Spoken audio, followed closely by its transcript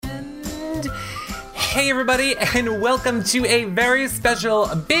And hey everybody, and welcome to a very special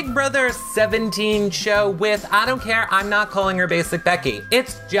Big Brother 17 show with, I don't care, I'm not calling her Basic Becky.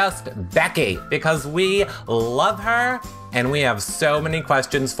 It's just Becky, because we love her and we have so many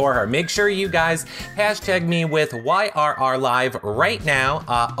questions for her. Make sure you guys hashtag me with YRR Live right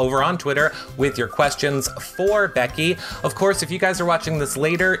now over on Twitter with your questions for Becky. Of course, if you guys are watching this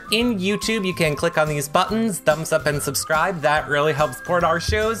later in YouTube, you can click on these buttons, thumbs up and subscribe. That really helps support our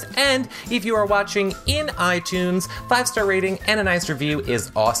shows. And if you are watching in iTunes, 5-star rating and a nice review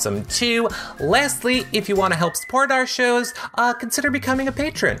is awesome too. Lastly, if you want to help support our shows, consider becoming a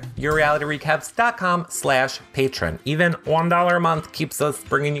patron. YourRealityRecaps.com/patron. Even $1 a month keeps us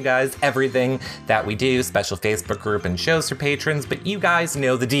bringing you guys everything that we do, special Facebook group and shows for patrons, but you guys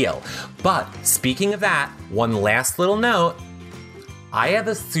know the deal. But speaking of that, one last little note, I have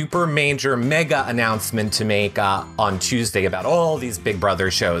a super major mega announcement to make on Tuesday about all these Big Brother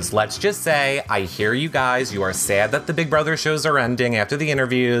shows. Let's just say, I hear you guys, you are sad that the Big Brother shows are ending after the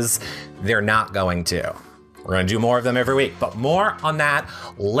interviews. They're not going to. We're going to do more of them every week, but more on that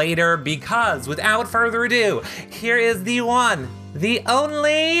later because without further ado, here is the one, the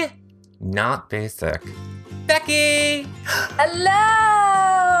only, not basic, Becky! Hello!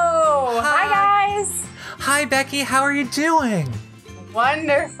 Hi guys! Hi Becky, how are you doing?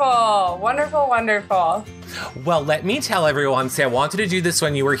 Wonderful, wonderful, wonderful. Well, let me tell everyone, I wanted to do this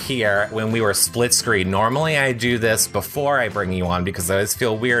when you were here, when we were split screen. Normally I do this before I bring you on because I always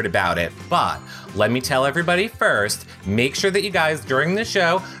feel weird about it, but let me tell everybody first, make sure that you guys, during the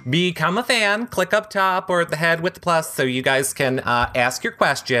show, become a fan, click up top or at the head with the plus so you guys can ask your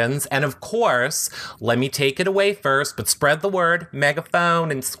questions. And of course, let me take it away first, but spread the word,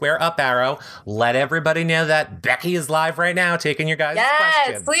 megaphone and square up arrow. Let everybody know that Becky is live right now taking your guys' questions.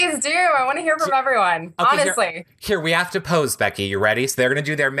 Yes, please do. I want to hear from everyone, okay, honestly. Here, we have to pose, Becky. You ready? So they're going to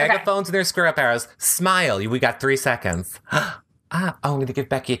do their megaphones and their square up arrows. Smile. We got 3 seconds. I'm going to give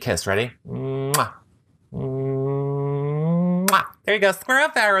Becky a kiss. Ready? Mwah. Mwah. There you go. Square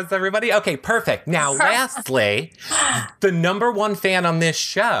up arrows, everybody. Okay, perfect. Now, lastly, the number one fan on this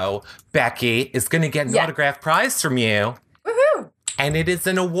show, Becky, is going to get an autographed prize from you. Woohoo! And it is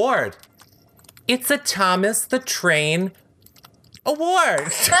an award. It's a Thomas the Train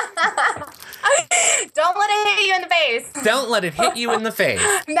Award. Don't let it hit you in the face. Don't let it hit you in the face.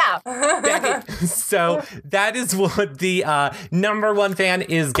 No. So that is what the number one fan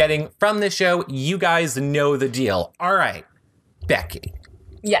is getting from the show. You guys know the deal. All right, Becky.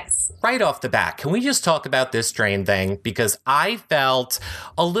 Yes. Right off the bat, can we just talk about this train thing? Because I felt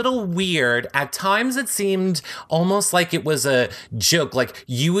a little weird. At times it seemed almost like it was a joke. Like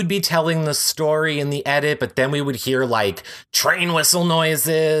you would be telling the story in the edit, but then we would hear like train whistle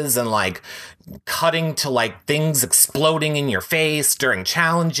noises and like cutting to like things exploding in your face during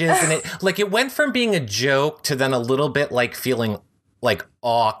challenges. And it went from being a joke to then a little bit like feeling like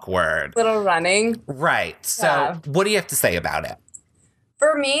awkward. Little running. Right. So what do you have to say about it?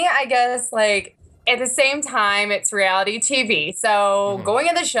 For me, I guess, like, at the same time, it's reality TV. So going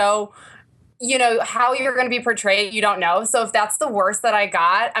in the show, you know, how you're going to be portrayed, you don't know. So if that's the worst that I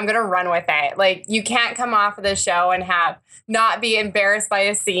got, I'm going to run with it. Like, you can't come off of the show and not be embarrassed by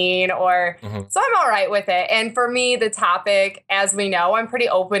a scene or, so I'm all right with it. And for me, the topic, as we know, I'm pretty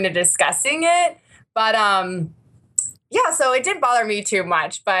open to discussing it. But, yeah, so it didn't bother me too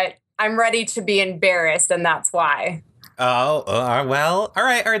much, but I'm ready to be embarrassed, and that's why. Oh, well, all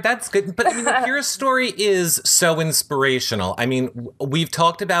right, that's good. But I mean, your story is so inspirational. I mean, we've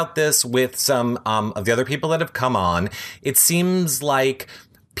talked about this with some of the other people that have come on. It seems like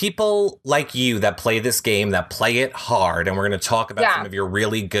people like you that play this game, that play it hard, and we're going to talk about some of your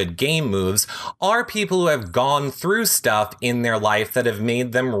really good game moves, are people who have gone through stuff in their life that have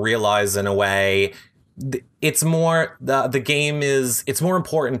made them realize in a way it's more the game is it's more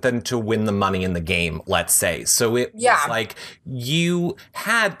important than to win the money in the game, let's say. So it was like you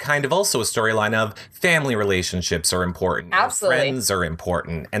had kind of also a storyline of family relationships are important. Absolutely. Friends are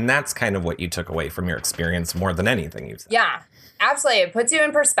important. And that's kind of what you took away from your experience more than anything you've said. Yeah, absolutely. It puts you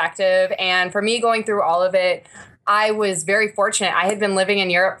in perspective. And for me going through all of it, I was very fortunate. I had been living in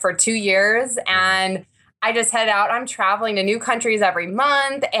Europe for 2 years and I just head out. I'm traveling to new countries every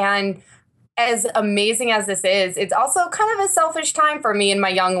month, and as amazing as this is, it's also kind of a selfish time for me in my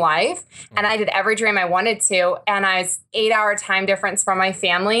young life. And I did every dream I wanted to. And I was 8-hour time difference from my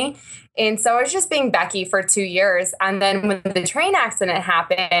family. And so I was just being Becky for 2 years. And then when the train accident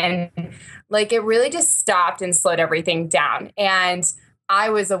happened, like it really just stopped and slowed everything down. And I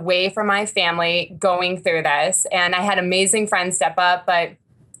was away from my family going through this. And I had amazing friends step up. But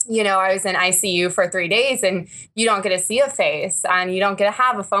I was in ICU for 3 days and you don't get to see a face and you don't get to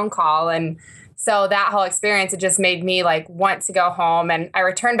have a phone call. And so that whole experience, it just made me like want to go home. And I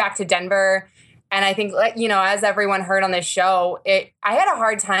returned back to Denver. And I think, as everyone heard on this show, I had a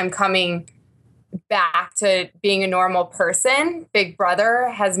hard time coming back to being a normal person. Big Brother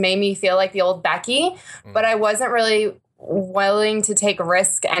has made me feel like the old Becky, but I wasn't really willing to take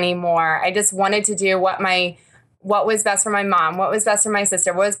risk anymore. I just wanted to do what was best for my mom, what was best for my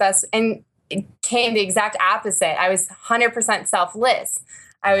sister, what was best. And it came the exact opposite. I was 100% selfless.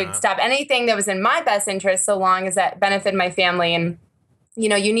 I would stop anything that was in my best interest so long as that benefited my family. And, you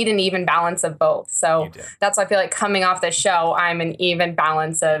need an even balance of both. So that's why I feel like coming off the show, I'm an even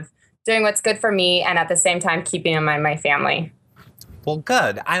balance of doing what's good for me and at the same time keeping in mind my family. Well,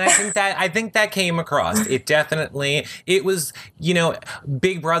 good. And I think that came across. It was,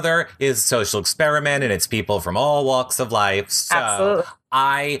 Big Brother is a social experiment and it's people from all walks of life. So Absolutely.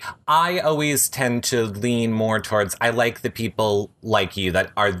 I always tend to lean more towards, I like the people like you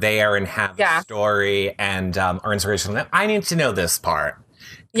that are there and have a story and are inspirational. I need to know this part.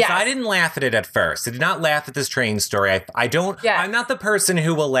 Yes. I didn't laugh at it at first. I did not laugh at this train story. I'm not the person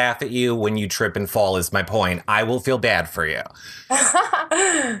who will laugh at you when you trip and fall is my point. I will feel bad for you.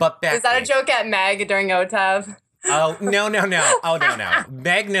 But Becky, is that a joke at Meg during OTAV? Oh, no. Oh, no.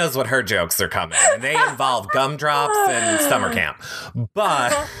 Meg knows what her jokes are coming. And they involve gumdrops and summer camp.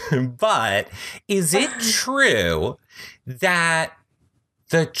 But is it true that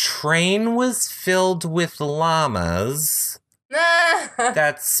the train was filled with llamas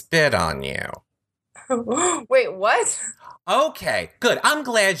that spit on you? Wait, what? Okay, good. I'm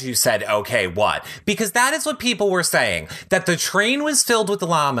glad you said, okay, what? Because that is what people were saying, that the train was filled with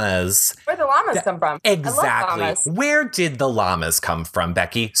llamas. Where the llamas come from? Exactly. I love llamas. Where did the llamas come from,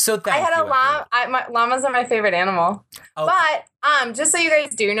 Becky? So I had a llama. Llamas are my favorite animal. Oh. But just so you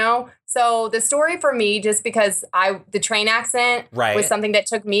guys do know, so the story for me, just because the train accident was something that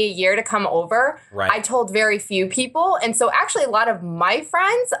took me a year to come over, I told very few people. And so actually a lot of my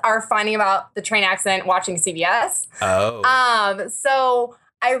friends are finding about the train accident watching CBS. Oh. So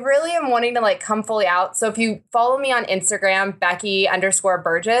I really am wanting to come fully out. So if you follow me on Instagram,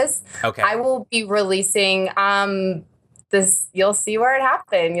 Becky_Burgess, I will be releasing this. You'll see where it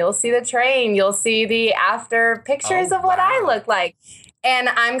happened. You'll see the train. You'll see the after pictures of what I look like. And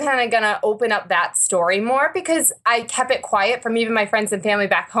I'm kind of going to open up that story more because I kept it quiet from even my friends and family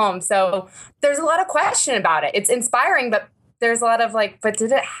back home. So there's a lot of question about it. It's inspiring, but there's a lot of but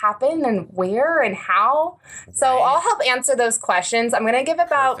did it happen and where and how? Right. So I'll help answer those questions. I'm going to give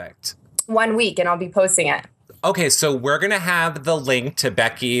about 1 week and I'll be posting it. Okay, so we're going to have the link to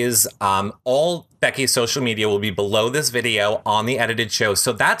Becky's, all Becky's social media will be below this video on the edited show.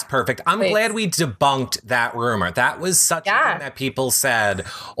 So that's perfect. I'm glad we debunked that rumor. That was such a thing that people said.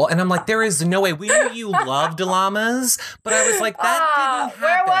 Well, and I'm like, there is no way. We knew you loved llamas, but I was like, that didn't happen.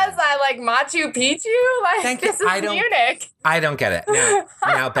 Where was I? Machu Picchu? This is Munich. I don't get it.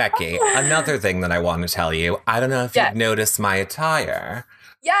 Now, Becky, another thing that I want to tell you. I don't know if you've noticed my attire.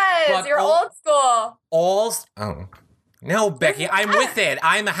 Yes, you're old school. Oh. No, Becky, I'm with it.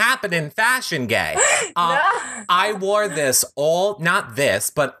 I'm a happening fashion gay. I wore this not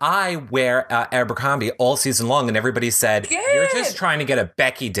this, but I wear Abercrombie all season long, and everybody said, you're just trying to get a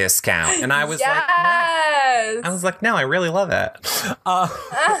Becky discount. And I was no, I really love it.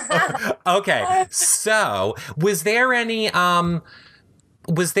 Okay, so was there anything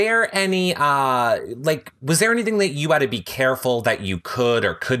that you had to be careful that you could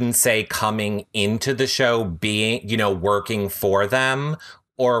or couldn't say coming into the show being, working for them?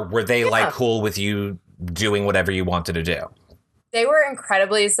 Or were they cool with you doing whatever you wanted to do? They were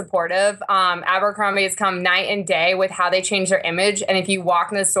incredibly supportive. Abercrombie has come night and day with how they change their image. And if you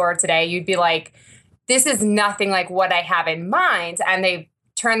walk in the store today, you'd be like, this is nothing like what I have in mind. And they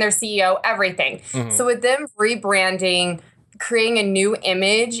turned their CEO, everything. Mm-hmm. So with them rebranding, creating a new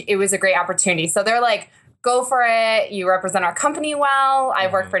image, it was a great opportunity. So they're like, go for it. You represent our company well.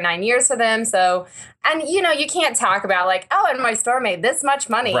 I've worked for 9 years for them. So, and you can't talk about and my store made this much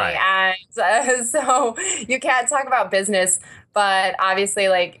money. Right. And so you can't talk about business. But obviously,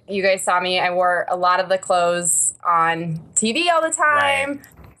 you guys saw me, I wore a lot of the clothes on TV all the time. Right.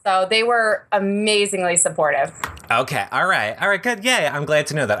 So they were amazingly supportive. Okay. All right. All right. Good. Yeah. I'm glad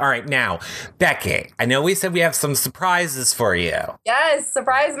to know that. All right. Now, Becky, I know we said we have some surprises for you. Yes,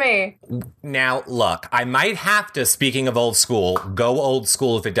 surprise me. Now, look, I might have to, speaking of old school, go old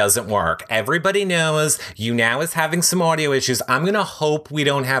school if it doesn't work. Everybody knows you now is having some audio issues. I'm going to hope we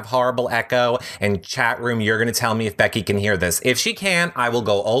don't have horrible echo. And chat room, you're going to tell me if Becky can hear this. If she can, I will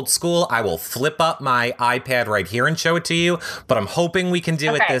go old school. I will flip up my iPad right here and show it to you. But I'm hoping we can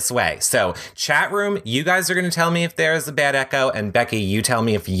do it this way. So, chat room, you guys are going to tell me if there's a bad echo. And Becky, you tell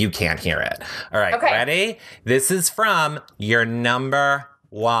me if you can't hear it. All right. Ready? This is from your number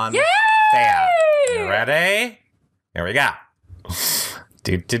one fan. You ready? Here we go.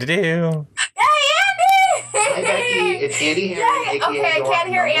 Do. Hi, Becky. It's Andy here. Okay, I can't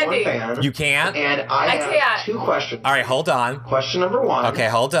hear Andy. Fan. You can't? And I have two questions. All right, hold on. Question number one. Okay,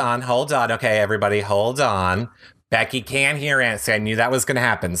 hold on. Okay, everybody, hold on. Becky can't hear Andy. I knew that was going to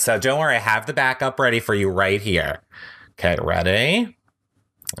happen. So don't worry. I have the backup ready for you right here. Okay, ready?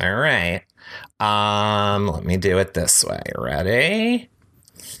 All right. Let me do it this way. Ready?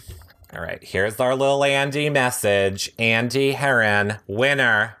 All right, here's our little Andy message. Andy Heron,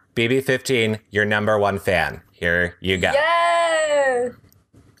 winner, BB15, your number one fan. Here you go. Yes!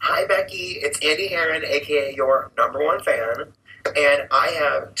 Hi, Becky. It's Andy Heron, a.k.a. your number one fan. And I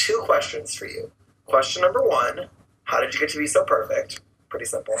have two questions for you. Question number one, how did you get to be so perfect? Pretty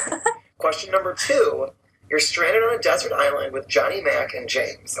simple. Question number two, you're stranded on a desert island with Johnny Mac and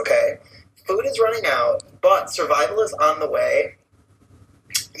James, okay? Food is running out, but survival is on the way.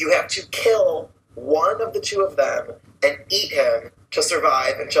 You have to kill one of the two of them and eat him to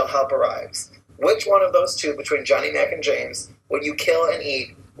survive until help arrives. Which one of those two, between Johnny Mac and James, would you kill and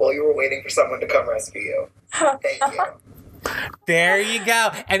eat while you were waiting for someone to come rescue you? Thank you. There you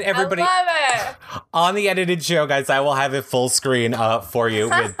go. And everybody, I love it. On the edited show, guys, I will have it full screen for you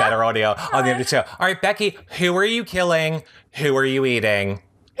with better audio on the edited show. All right, Becky, who are you killing? Who are you eating?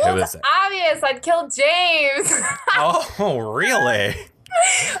 Who is it? Obvious. I'd kill James. Oh, really?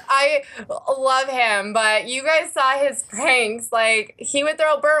 I love him, but you guys saw his pranks. Like, he would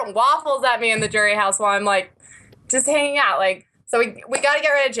throw burnt waffles at me in the jury house while I'm, like, just hanging out. Like, so we got to get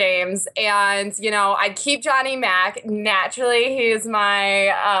rid of James. And, you know, I'd keep Johnny Mac. Naturally, he's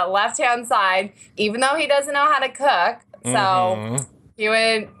my left-hand side, even though he doesn't know how to cook. So he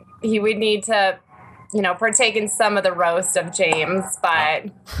would need to, you know, partake in some of the roast of James, but...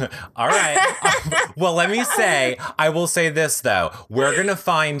 All right. Well, let me say, I will say this, though. We're going to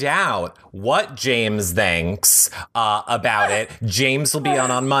find out what James thinks about it. James will be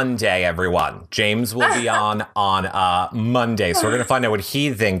on Monday, everyone. James will be on Monday. So we're going to find out what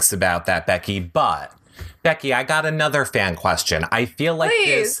he thinks about that, Becky. But... Becky, I got another fan question. I feel like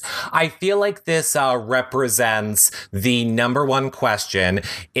this represents the number one question.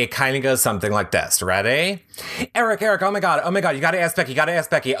 It kind of goes something like this. Ready? Eric, oh my God, you gotta ask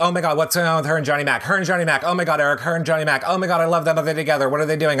Becky. Oh my God, what's going on with her and Johnny Mac? Oh my God, Eric, her and Johnny Mac. Oh my God, I love them. Are they together? What are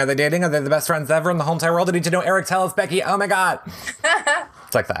they doing? Are they dating? Are they the best friends ever in the whole entire world? I need to know. Eric, tell us, Becky. Oh my God.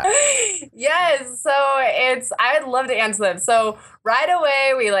 It's like that. Yes, so I'd love to answer them. So right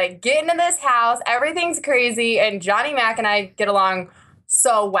away, we like get into this house, everything's crazy, and Johnny Mac and I get along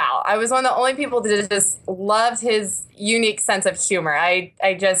so well. I was one of the only people that just loved his unique sense of humor. I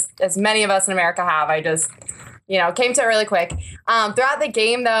just, as many of us in America have, I just, you know, came to it really quick. Throughout the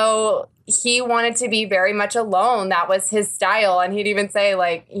game, though, he wanted to be very much alone. That was his style. And he'd even say,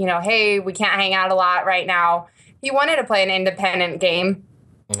 like, you know, hey, we can't hang out a lot right now. He wanted to play an independent game.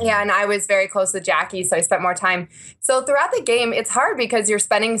 Yeah, and I was very close with Jackie, so I spent more time. So throughout the game, it's hard because you're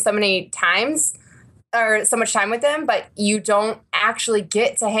spending so much time with them, but you don't actually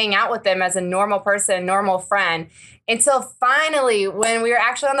get to hang out with them as a normal person, normal friend, until finally, when we were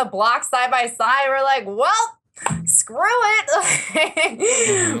actually on the block side by side, we're like, well, screw it.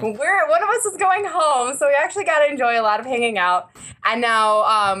 One of us is going home, so we actually got to enjoy a lot of hanging out. And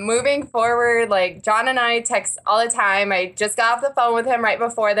now moving forward, like John and I text all the time. I just got off the phone with him right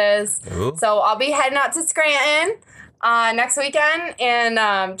before this. Ooh. So I'll be heading out to Scranton next weekend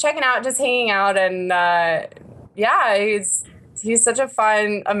and checking out, just hanging out. And yeah, he's such a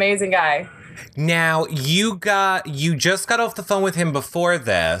fun, amazing guy. Now, you just got off the phone with him before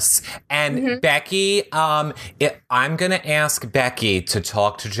this, and Becky, I'm going to ask Becky to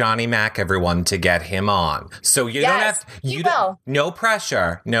talk to Johnny Mac, everyone, to get him on. So you don't have to... He will. No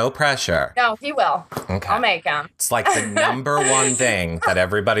pressure. No, he will. Okay. I'll make him. It's like the number one thing that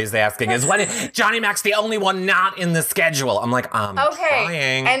everybody's asking is, when Johnny Mac's the only one not in the schedule. I'm like,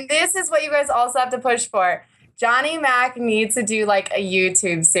 trying. And this is what you guys also have to push for. Johnny Mac needs to do like a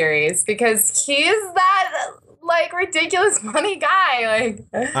YouTube series because he's that like ridiculous funny guy.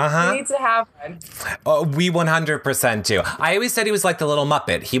 Like he needs to have one. Oh, we 100% do. I always said he was like the little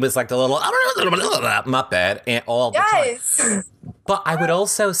Muppet. He was like the little Muppet and all the time. But I would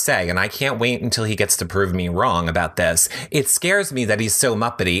also say, and I can't wait until he gets to prove me wrong about this, it scares me that he's so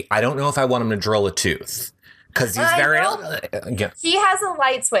Muppety. I don't know if I want him to drill a tooth. Because he's very... He has a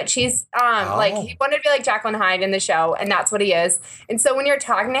light switch. He's, like, he wanted to be like Jacqueline Hyde in the show, and that's what he is. And so when you're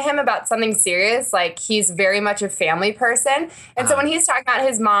talking to him about something serious, like, he's very much a family person. And so when he's talking about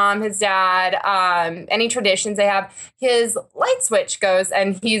his mom, his dad, any traditions they have, his light switch goes,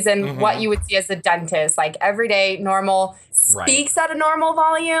 and he's in what you would see as a dentist, like, everyday, normal, speaks at a normal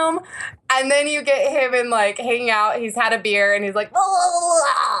volume. And then you get him in, like, hanging out. He's had a beer, and he's like,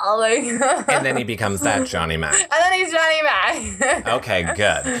 and then he becomes that Johnny Mac. And then he's Johnny Mac. Okay,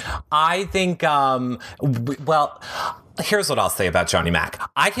 good. I think, well, here's what I'll say about Johnny Mac.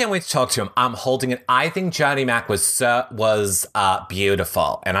 I can't wait to talk to him. I'm holding it. I think Johnny Mac was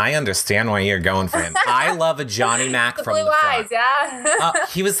beautiful, and I understand why you're going for him. I love a Johnny Mac from the front. Blue eyes, yeah.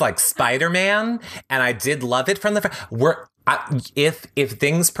 He was like Spider-Man, and I did love it from the front. If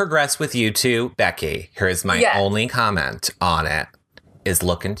things progress with you two, Becky, here's my only comment on it, is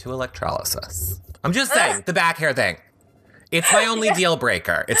look into electrolysis. I'm just saying, the back hair thing. It's my only deal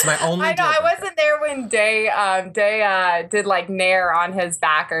breaker. It's my only deal breaker. I wasn't there when Day did like Nair on his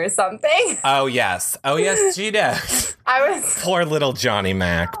back or something. Oh, yes, she did. Poor little Johnny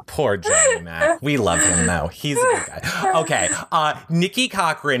Mac. Poor Johnny Mac. We love him, though. He's a good guy. Okay. Nikki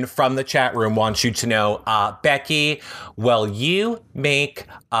Cochran from the chat room wants you to know, Becky, well, you make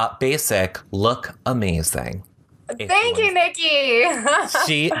Basic look amazing. Thank you, Nikki.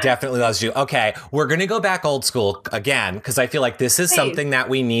 She definitely loves you. Okay, we're going to go back old school again, because I feel like this is something that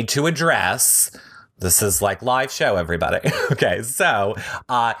we need to address. This is like live show, everybody. Okay, so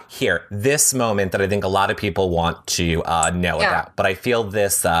here, this moment that I think a lot of people want to know about, but I feel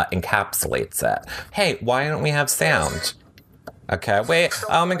this encapsulates it. Hey, why don't we have sound? Okay, wait.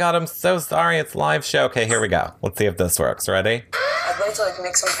 Oh my God, I'm so sorry. It's live show. Okay, here we go. Let's see if this works. Ready? I'd like to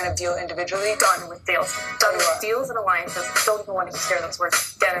make some kind of deal individually. Done with deals. Done with deals and alliances. Don't even want to hear those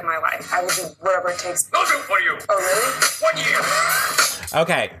words again in my life. I will do whatever it takes. I'll do it for you. Oh, really? 1 year.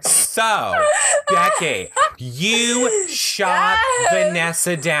 Okay, so, Becky, you shot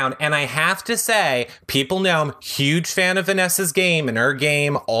Vanessa down. And I have to say, people know I'm a huge fan of Vanessa's game and her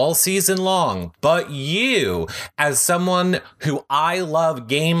game all season long. But you, as someone who I love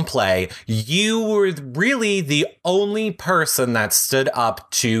gameplay, you were really the only person that stood up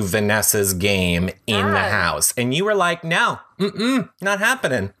to Vanessa's game in the house. And you were like, no, not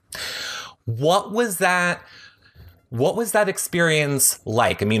happening. What was that experience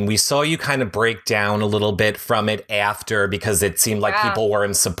like? I mean, we saw you kind of break down a little bit from it after, because it seemed like people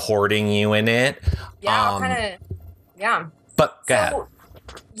weren't supporting you in it. Yeah, But go ahead.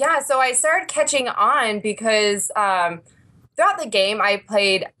 Yeah, so I started catching on because throughout the game I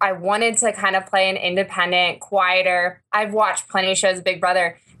wanted to kind of play an independent, quieter. I've watched plenty of shows of Big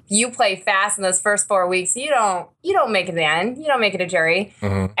Brother. You play fast in those first 4 weeks, you don't make it to the end. You don't make it a jury.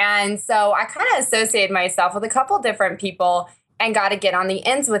 And so I kind of associated myself with a couple different people and got to get on the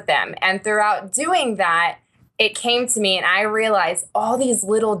ends with them. And throughout doing that, it came to me and I realized all these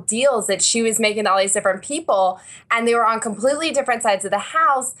little deals that she was making to all these different people, and they were on completely different sides of the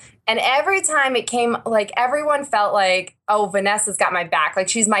house. And every time it came, like, everyone felt like, oh, Vanessa's got my back. Like,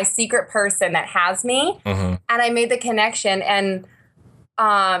 she's my secret person that has me. And I made the connection, and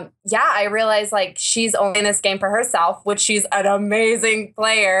I realized, like, she's only in this game for herself, which she's an amazing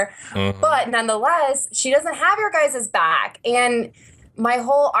player. But nonetheless, she doesn't have your guys' back. And my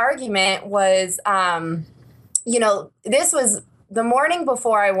whole argument was, this was the morning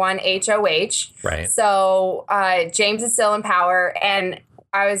before I won HOH. Right. So James is still in power. And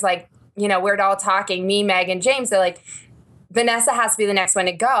I was like, we're all talking, me, Meg, and James. They're like, Vanessa has to be the next one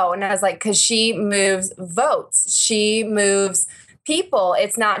to go. And I was like, because she moves votes. She moves people.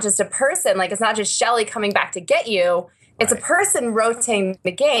 It's not just a person. Like, it's not just Shelly coming back to get you. It's a person rotating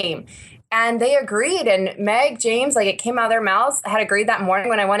the game. And they agreed. And Meg, James, like, it came out of their mouths, had agreed that morning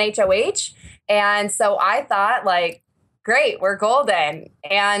when I won HOH. And so I thought, like, great, we're golden.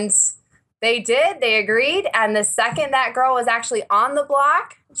 And they did. They agreed. And the second that girl was actually on the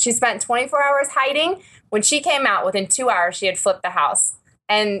block, she spent 24 hours hiding. When she came out, within 2 hours, she had flipped the house.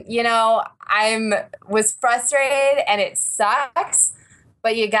 And, I was frustrated, and it sucks.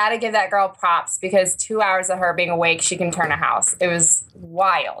 But you got to give that girl props, because 2 hours of her being awake, she can turn a house. It was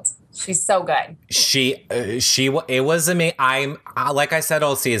wild. She's so good. It was amazing. Like I said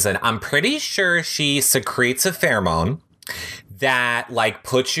all season, I'm pretty sure she secretes a pheromone that, like,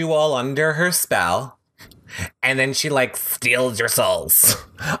 puts you all under her spell. And then she like steals your souls.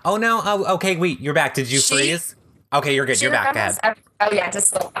 Oh no. Oh, okay. Wait, you're back. Did you freeze? Okay, you're good. You're back. Go ahead. Oh yeah,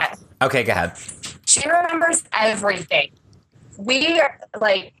 just a little bit. Okay, go ahead. She remembers everything.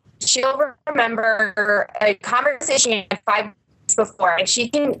 She'll remember a conversation 5 minutes before, and she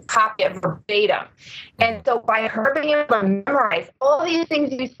can copy it verbatim. And so by her being able to memorize all these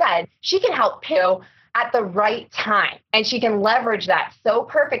things you said, she can help you at the right time. And she can leverage that so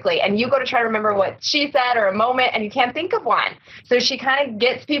perfectly. And you go to try to remember what she said or a moment, and you can't think of one. So she kind of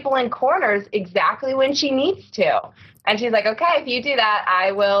gets people in corners exactly when she needs to. And she's like, okay, if you do that,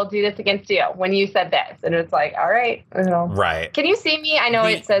 I will do this against you when you said this. And it's like, all right. Right. Can you see me? I know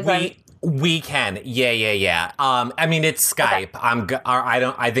it says we can. Yeah. I mean, it's Skype. Okay.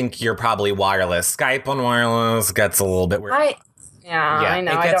 I think you're probably wireless. Skype on wireless gets a little bit weird. I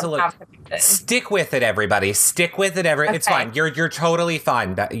know. It gets I don't have to do this. Stick with it, everybody. Stick with it. Okay. It's fine. You're totally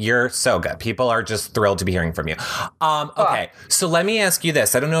fine. You're so good. People are just thrilled to be hearing from you. Okay, so let me ask you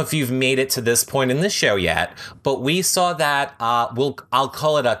this. I don't know if you've made it to this point in the show yet, but we saw that I'll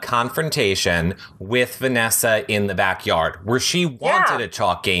call it a confrontation with Vanessa in the backyard, where she wanted a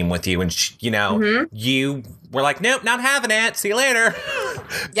chalk game with you, and you were like, nope, not having it. See you later.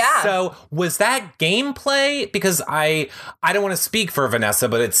 Yeah. So was that gameplay? Because I don't want to speak for Vanessa,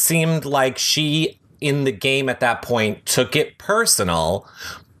 but it seemed like she, in the game at that point, took it personal.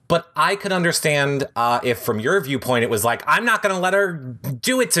 But I could understand if from your viewpoint, it was like, I'm not going to let her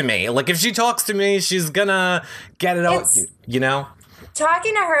do it to me. Like, if she talks to me, she's going to get it out, you know?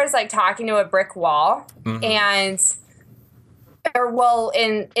 Talking to her is like talking to a brick wall. Mm-hmm.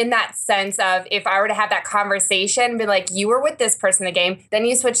 In that sense of, if I were to have that conversation, be like, you were with this person in the game, then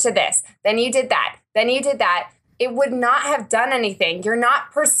you switched to this, then you did that, then you did that. It would not have done anything. You're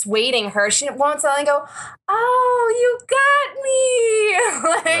not persuading her. She won't suddenly go, oh, you got me.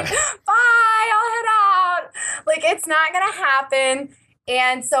 Bye, I'll head out. Like, it's not going to happen.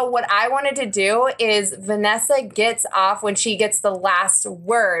 And so what I wanted to do is Vanessa gets off when she gets the last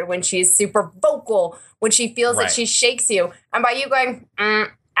word, when she's super vocal, when she feels like she shakes you. And by you going,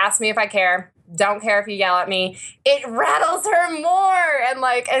 ask me if I care. Don't care if you yell at me. It rattles her more.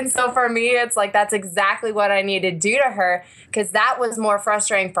 And so for me, it's like, that's exactly what I need to do to her, because that was more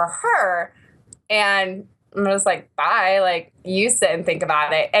frustrating for her. And I'm just like, bye. Like, you sit and think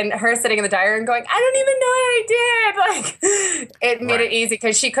about it. And her sitting in the diary and going, I don't even know what I did. Like, it made it easy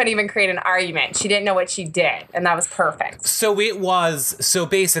because she couldn't even create an argument. She didn't know what she did. And that was perfect. So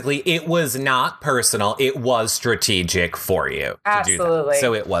basically, it was not personal. It was strategic for you. Absolutely. To do that.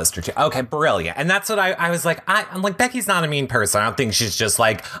 So it was strategic. Okay, brilliant. And that's what I was like, I'm like, Becky's not a mean person. I don't think she's just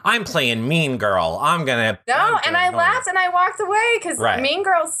like, I'm playing mean girl. I laughed and I walked away because mean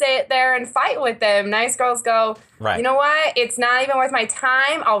girls sit there and fight with them. Nice girls go, you know what? It's not even worth my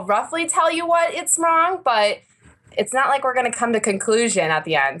time. I'll roughly tell you what it's wrong, but it's not like we're going to come to conclusion at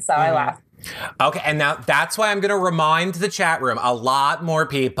the end. So I laughed. Okay, and now that's why I'm going to remind the chat room, a lot more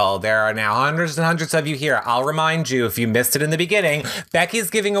people. There are now hundreds and hundreds of you here. I'll remind you, if you missed it in the beginning, Becky's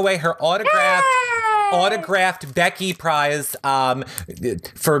giving away her autographed Becky prize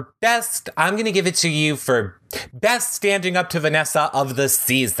for best. I'm going to give it to you for best standing up to Vanessa of the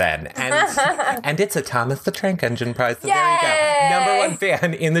season. And it's a Thomas the Tank Engine prize. So there you go. Number one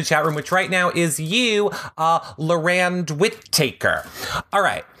fan in the chat room, which right now is you, Lorand Whittaker. All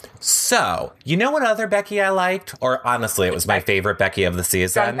right. So, you know what other Becky I liked? Or honestly, it was my favorite Becky of the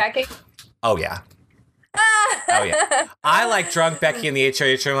season. Drunk Becky? Oh, yeah. I like Drunk Becky in the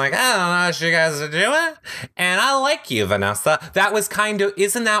HOH. I'm like, I don't know what you guys are doing. And I like you, Vanessa. That was kind of,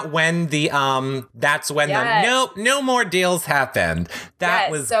 isn't that when the, no more deals happened.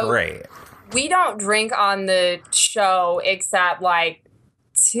 That was great. We don't drink on the show except like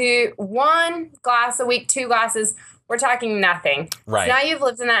 1 glass a week, 2 glasses. We're talking nothing. Right. So now you've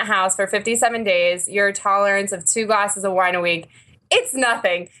lived in that house for 57 days. Your tolerance of 2 glasses of wine a week, it's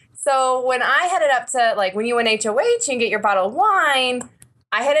nothing. So when I headed up to, like, when you went HOH and get your bottle of wine,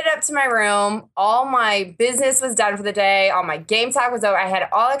 I headed up to my room. All my business was done for the day. All my game talk was over. I had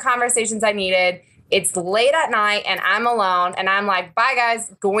all the conversations I needed. It's late at night, and I'm alone. And I'm like, bye, guys,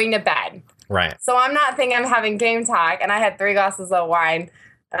 going to bed. Right. So I'm not thinking I'm having game talk. And I had 3 glasses of wine.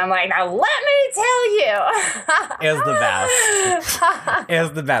 And I'm like, now let me tell you. It was the best. It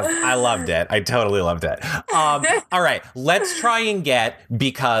was the best. I loved it. I totally loved it. All right, let's try and get,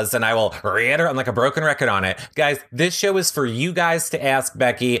 because, and I will reiterate, I'm like a broken record on it. Guys, this show is for you guys to ask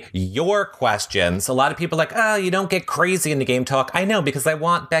Becky your questions. A lot of people are like, oh, you don't get crazy in the game talk. I know, because I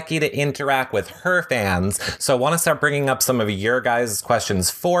want Becky to interact with her fans. So I want to start bringing up some of your guys'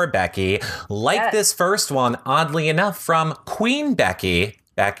 questions for Becky. Like, yes, this first one, oddly enough, from Queen Becky.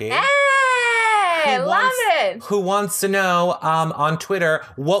 Becky. Hey! who wants to know on Twitter,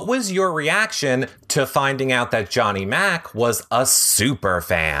 what was your reaction to finding out that Johnny Mac was a super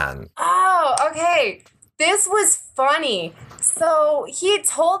fan? Oh, okay. This was funny. So he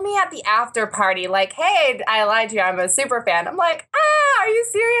told me at the after party, like, hey, I lied to you, I'm a super fan. I'm like, are you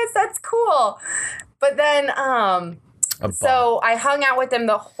serious? That's cool. But then, so I hung out with him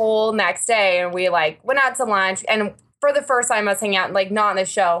the whole next day, and we like went out to lunch, and for the first time I was hanging out, like not on the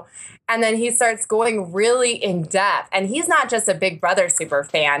show. And then he starts going really in depth. And he's not just a Big Brother super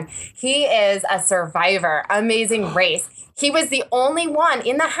fan. He is a Survivor, Amazing Race. He was the only one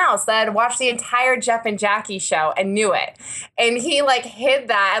in the house that had watched the entire Jeff and Jackie show and knew it. And he like hid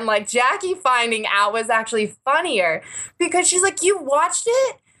that. And like Jackie finding out was actually funnier because she's like, you watched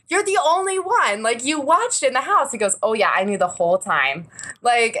it? You're the only one. Like, you watched it in the house. He goes, oh, yeah, I knew the whole time.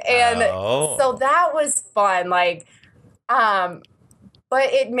 Like, and so that was fun. Like, but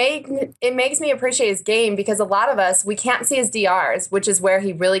it makes me appreciate his game because a lot of us, we can't see his DRs, which is where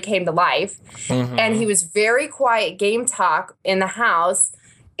he really came to life. Mm-hmm. And he was very quiet game talk in the house.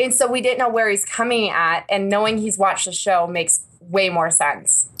 And so we didn't know where he's coming at. And knowing he's watched the show makes way more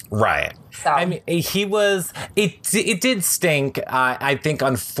sense. Right. So. I mean, it did stink. I think,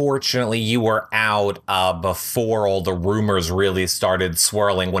 unfortunately, you were out before all the rumors really started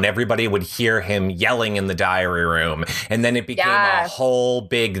swirling, when everybody would hear him yelling in the diary room. And then it became a whole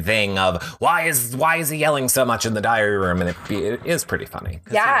big thing of, why is he yelling so much in the diary room? And it is pretty funny.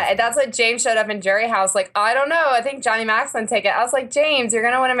 Yeah, and that's what James showed up in Jury House. Like, I don't know. I think Johnny Mac's going to take it. I was like, James, you're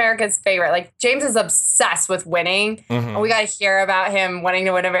going to win America's Favorite. Like, James is obsessed with winning. Mm-hmm. And we got to hear about him wanting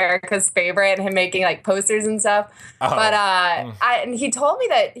to win America's Favorite and him making like posters and stuff. Oh. But and he told me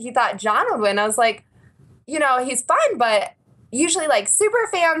that he thought John would win. I was like, you know, he's fun, but usually like super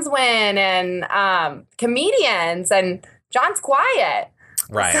fans win and comedians, and John's quiet.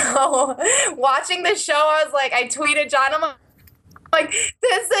 Right. So watching the show, I was like, I tweeted John, I'm like,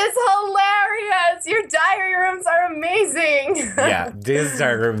 this is hilarious. Your diary rooms are amazing. Yeah, these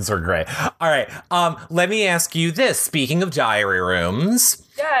diary rooms are great. All right. Let me ask you this. Speaking of diary rooms.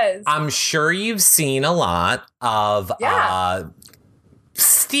 Yes. I'm sure you've seen a lot of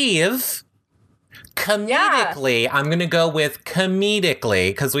Steve. Comedically, I'm going to go with comedically,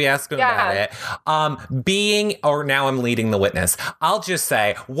 because we asked him about it. Now I'm leading the witness. I'll just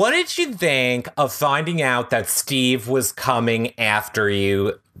say, what did you think of finding out that Steve was coming after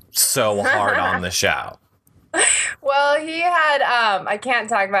you so hard on the show? Well, he had, I can't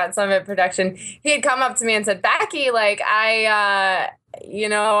talk about some of it production. He had come up to me and said, Becky, like,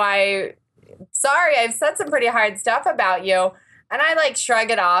 sorry, I've said some pretty hard stuff about you. And I like shrug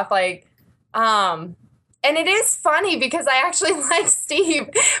it off, like, and it is funny because I actually like Steve,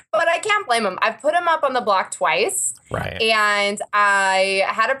 but I can't blame him. I've put him up on the block twice. Right. And I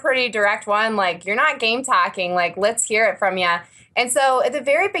had a pretty direct one, like, you're not game talking, like, let's hear it from you. And so at the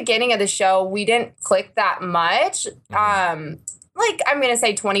very beginning of the show, we didn't click that much. Mm-hmm. Like, I'm going to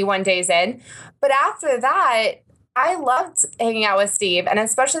say 21 days in. But after that, I loved hanging out with Steve. And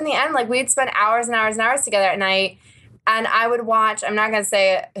especially in the end, like, we'd spend hours and hours and hours together at night. And I would watch, I'm not going to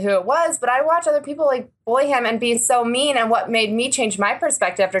say who it was, but I watch other people like bully him and be so mean. And what made me change my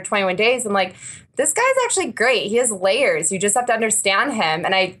perspective after 21 days, I'm like, this guy's actually great. He has layers. You just have to understand him.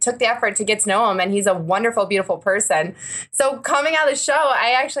 And I took the effort to get to know him, and he's a wonderful, beautiful person. So coming out of the show,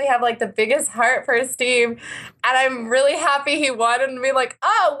 I actually have like the biggest heart for Steve. And I'm really happy he won, and be like,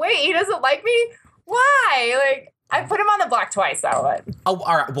 oh, wait, he doesn't like me? Why? Like, I put him on the block twice, though. But. Oh,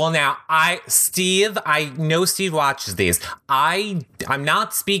 all right. Well, now, I know Steve watches these. I'm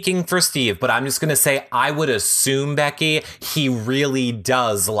not speaking for Steve, but I'm just going to say I would assume, Becky, he really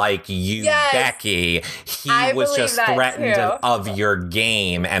does like you, yes. Becky. He was just threatened of your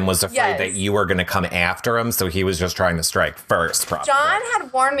game and was afraid that you were going to come after him, so he was just trying to strike first, probably. John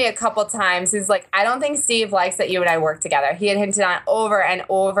had warned me a couple times. He's like, I don't think Steve likes that you and I work together. He had hinted on over and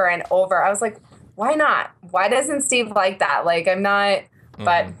over and over. I was like, why not? Why doesn't Steve like that? Like, I'm not,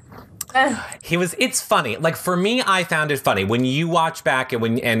 but... It's funny. Like, for me, I found it funny when you watch back and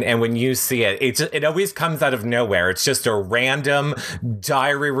when you see it, it always comes out of nowhere. It's just a random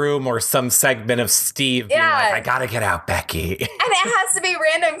diary room or some segment of Steve being like, I gotta get out, Becky. And it has to be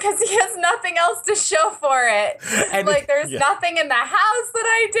random because he has nothing else to show for it. And like, there's nothing in the house that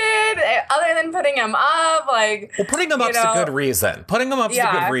I did other than putting him up. Like, well, putting him up's a good reason. Putting him up's a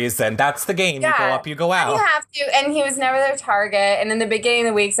good reason. That's the game. You go up, you go out. And you have to. And he was never their target. And in the beginning of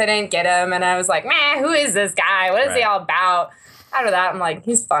the weeks, I didn't get him, and I was like, man, who is this guy? What is he all about? Out of that, I'm like,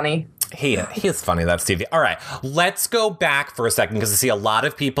 he's funny. He is funny, that Stevie. All right, let's go back for a second because I see a lot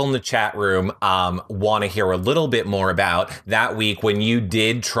of people in the chat room want to hear a little bit more about that week when you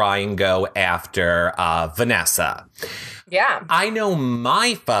did try and go after Vanessa. Yeah. I know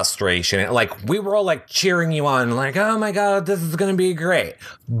my frustration. Like, we were all like cheering you on, like, oh my God, this is going to be great.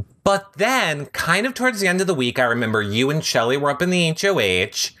 But then, kind of towards the end of the week, I remember you and Shelly were up in the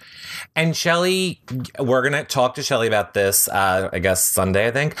HOH. And Shelly, we're going to talk to Shelly about this, I guess, Sunday,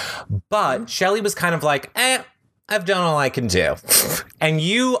 I think. But Shelly was kind of like, I've done all I can do. And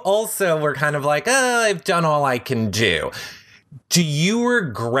you also were kind of like, I've done all I can do. Do you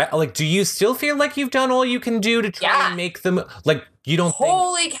regret, like, do you still feel like you've done all you can do to try and make them, like, you don't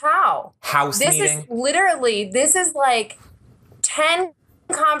Holy cow. House meeting? This is like 10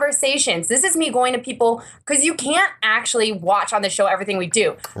 conversations. This is me going to people, because you can't actually watch on the show everything we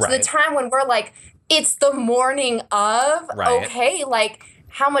do. Right. So the time when we're like, it's the morning of, okay, like,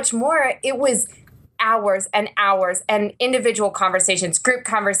 how much more? It was hours and hours and individual conversations, group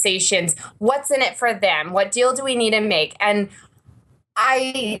conversations. What's in it for them? What deal do we need to make? And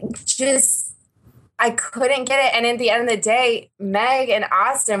I couldn't get it. And at the end of the day, Meg and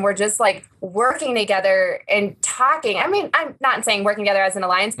Austin were just like working together and talking. I mean, I'm not saying working together as an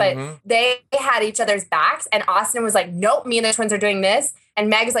alliance, but they had each other's backs. And Austin was like, nope, me and the twins are doing this. And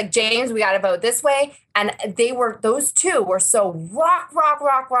Meg is like, James, we got to vote this way. And those two were so rock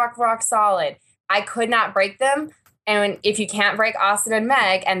solid. I could not break them. And if you can't break Austin and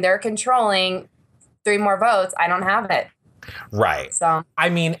Meg and they're controlling 3 more votes, I don't have it. Right. So, I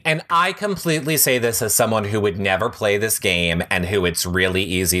mean, and I completely say this as someone who would never play this game and who it's really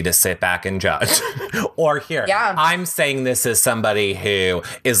easy to sit back and judge or hear. Yeah. I'm saying this as somebody who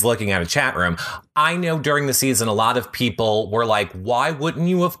is looking at a chat room. I know during the season, a lot of people were like, why wouldn't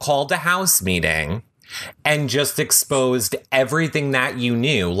you have called a house meeting and just exposed everything that you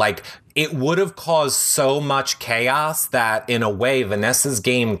knew? Like, it would have caused so much chaos that, in a way, Vanessa's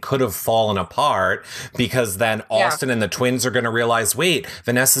game could have fallen apart, because then Austin and the twins are going to realize, wait,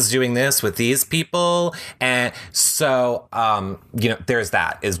 Vanessa's doing this with these people. And so, there's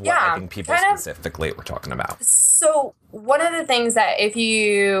that is what I think people specifically were talking about. So one of the things that if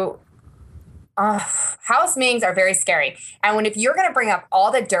you... house meetings are very scary. And if you're going to bring up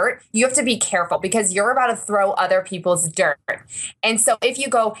all the dirt, you have to be careful, because you're about to throw other people's dirt. And so if you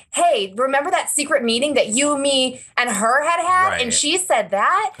go, hey, remember that secret meeting that you, me, and her had, right, and she said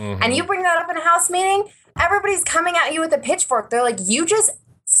that, and you bring that up in a house meeting, everybody's coming at you with a pitchfork. They're like, you just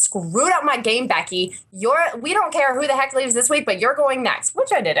screwed up my game, Becky. We don't care who the heck leaves this week, but you're going next, which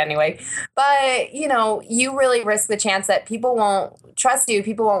I did anyway. But, you really risk the chance that people won't trust you,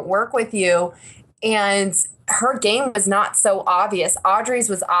 people won't work with you. And her game was not so obvious. Audrey's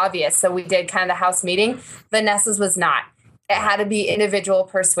was obvious, so we did kind of the house meeting. Vanessa's was not. It had to be individual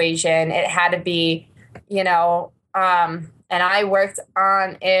persuasion. It had to be, and I worked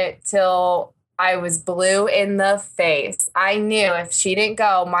on it till I was blue in the face. I knew if she didn't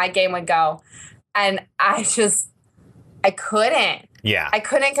go, my game would go. And I couldn't. Yeah. I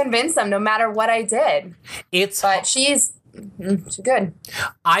couldn't convince them no matter what I did. But she's good.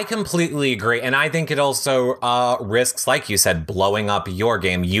 I completely agree. And I think it also risks, like you said, blowing up your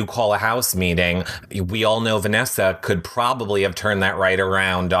game. You call a house meeting. We all know Vanessa could probably have turned that right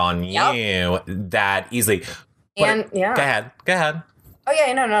around on you that easily. But, Go ahead. Oh,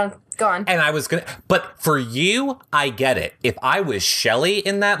 yeah, no. Go on. And but for you, I get it. If I was Shelly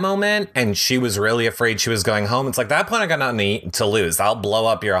in that moment and she was really afraid she was going home, it's like, that point I got nothing to lose. I'll blow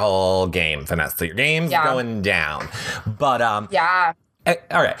up your whole game, Vanessa. Your game's going down. But, all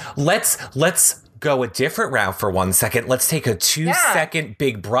right, let's go a different route for 1 second. Let's take a 2-second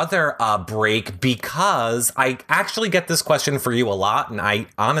Big Brother break, because I actually get this question for you a lot, and I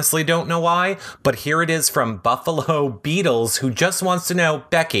honestly don't know why, but here it is from Buffalo Beatles, who just wants to know,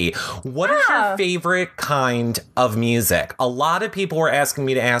 Becky, what is your favorite kind of music? A lot of people were asking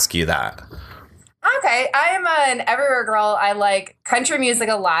me to ask you that. Okay, I am an everywhere girl. I like country music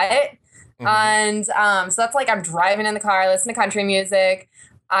a lot. And so that's like, I'm driving in the car, I listen to country music.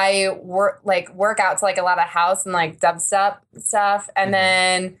 I work out to like a lot of house and like dubstep stuff. And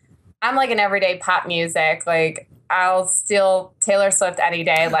then I'm like an everyday pop music. Like, I'll steal Taylor Swift any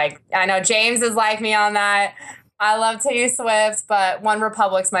day. Like, I know James is like me on that. I love Taylor Swift, but One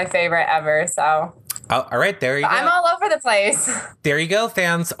Republic's my favorite ever. So. Oh, all right, there you go. I'm all over the place. There you go,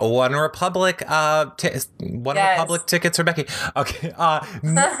 fans. One Republic Republic tickets for Becky. Okay.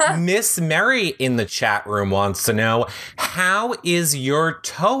 Miss Mary in the chat room wants to know, how is your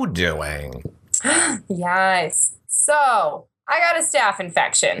toe doing? Yes. So, I got a staph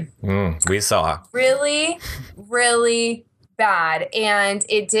infection. We saw. Really, really bad. And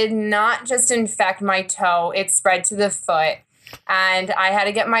it did not just infect my toe, it spread to the foot. And I had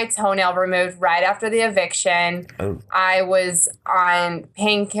to get my toenail removed right after the eviction. Oh. I was on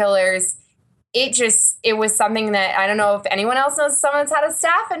painkillers. It was something that I don't know if anyone else knows someone's had a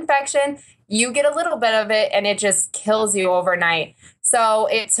staph infection. You get a little bit of it and it just kills you overnight. So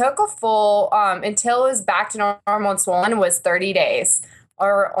it took a full, until it was back to normal and swollen, was 30 days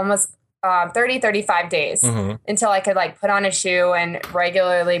or almost 35 days until I could like put on a shoe and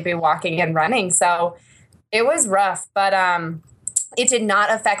regularly be walking and running. So it was rough, but it did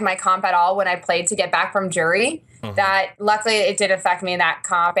not affect my comp at all when I played to get back from jury. That luckily it did affect me in that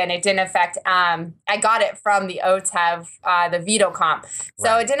comp, and it didn't affect. I got it from the OTEV, the veto comp,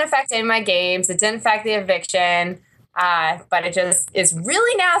 so it didn't affect any of my games. It didn't affect the eviction, but it just is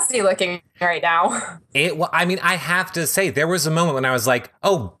really nasty looking right now. I mean, I have to say, there was a moment when I was like,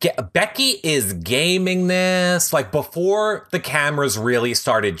 oh, Becky is gaming this. Like, before the cameras really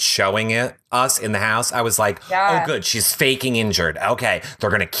started showing us in the house, I was like, oh, good, she's faking injured. Okay, they're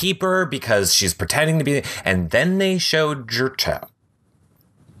going to keep her because she's pretending to be. And then they showed your toe.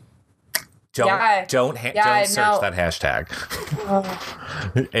 Don't search that hashtag.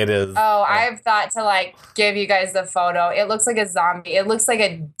 It is. Oh, I've thought to like give you guys the photo. It looks like a zombie. It looks like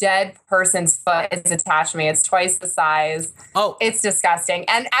a dead person's foot is attached to me. It's twice the size. Oh, it's disgusting.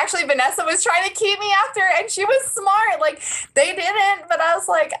 And actually, Vanessa was trying to keep me after, and she was smart. Like they didn't, but I was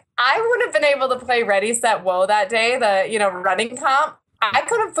like, I would have been able to play Ready Set Whoa that day. The running comp. I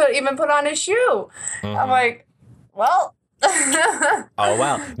could have even put on a shoe. I'm like, well. Oh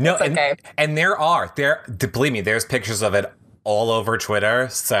wow. No, okay. And believe me, there's pictures of it all over Twitter,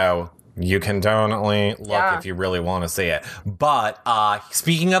 so you can definitely look if you really want to see it. But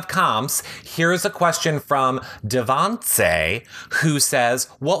speaking of comps, here's a question from Devonce, who says,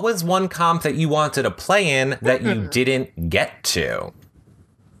 what was one comp that you wanted to play in that you didn't get to?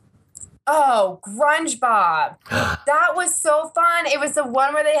 Oh, Grunge Bob. That was so fun. It was the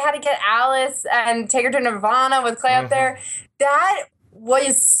one where they had to get Alice and take her to Nirvana with Clay up there. That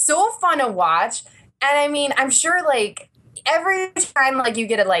was so fun to watch. And I mean, I'm sure like every time like you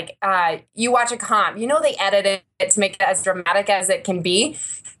get it, like you watch a comp, they edit it to make it as dramatic as it can be.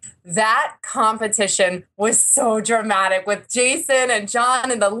 That competition was so dramatic with Jason and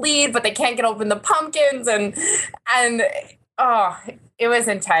John in the lead, but they can't get open the pumpkins and it was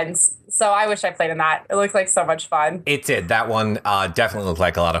intense. So I wish I played in that. It looked like so much fun. It did. That one definitely looked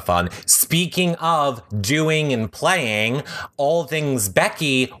like a lot of fun. Speaking of doing and playing, all things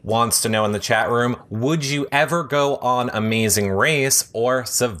Becky wants to know in the chat room, would you ever go on Amazing Race or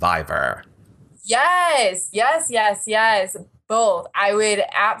Survivor? Yes. Both. I would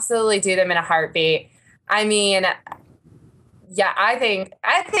absolutely do them in a heartbeat. I mean, yeah, I think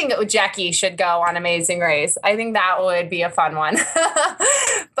Jackie should go on Amazing Race. I think that would be a fun one.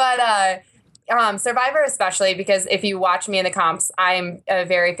 But Survivor especially, because if you watch me in the comps, I'm a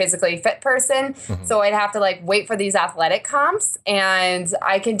very physically fit person. So I'd have to like wait for these athletic comps, and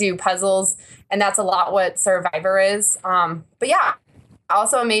I can do puzzles, and that's a lot what Survivor is. But yeah,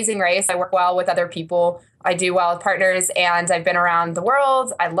 also Amazing Race. I work well with other people. I do well with partners, and I've been around the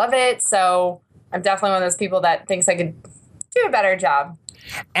world. I love it. So I'm definitely one of those people that thinks I could do a better job.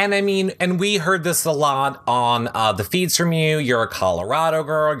 And I mean, and we heard this a lot on the feeds from you. You're a Colorado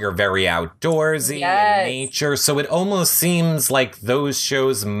girl. You're very outdoorsy in nature. So it almost seems like those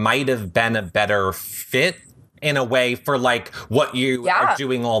shows might have been a better fit in a way for like what you are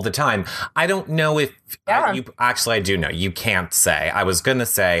doing all the time. I don't know if I do know. You can't say. I was going to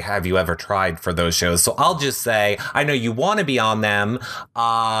say, have you ever tried for those shows? So I'll just say, I know you want to be on them.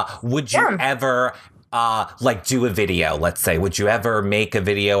 Would you ever like do a video, let's say? Would you ever make a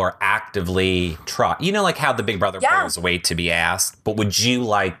video or actively try? Like how the Big Brother players wait to be asked, but would you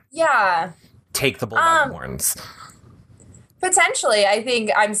like take the bull by the horns? Potentially. I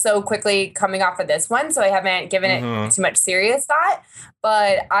think I'm so quickly coming off of this one, so I haven't given it too much serious thought,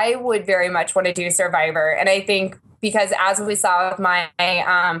 but I would very much want to do Survivor. And I think because as we saw with my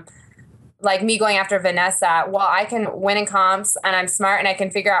like me going after Vanessa, well, I can win in comps and I'm smart and I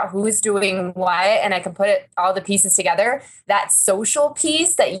can figure out who's doing what and I can put all the pieces together. That social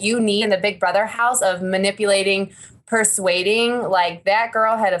piece that you need in the Big Brother house of manipulating, persuading, like that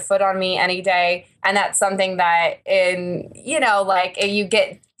girl had a foot on me any day. And that's something that like you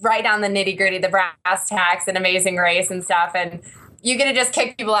get right down the nitty gritty, the brass tacks and Amazing Race and stuff. And you get to just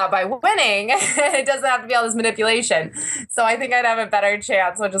kick people out by winning. It doesn't have to be all this manipulation. So I think I'd have a better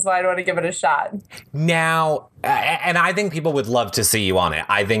chance, which is why I'd want to give it a shot. Now, and I think people would love to see you on it.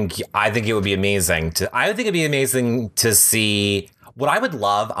 I think it would be amazing to see What I would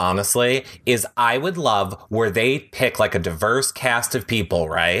love, honestly, is I would love where they pick like a diverse cast of people,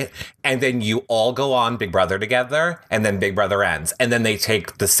 right? And then you all go on Big Brother together, and then Big Brother ends. And then they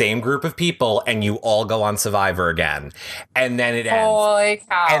take the same group of people, and you all go on Survivor again. And then it ends. Holy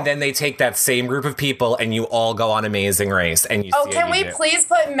cow. And then they take that same group of people, and you all go on Amazing Race. And you see can we please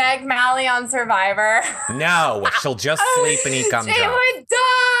put Meg Malley on Survivor? No, she'll just sleep and eat gumdrops. She would die!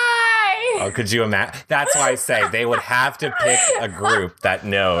 Oh, could you imagine? That's why I say they would have to pick a group that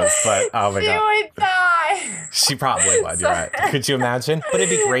knows. But oh my God. She would die. She probably would, you're right. Could you imagine? But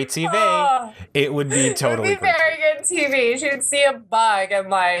it'd be great TV. Oh, it would be totally It would be very good TV. She would see a bug and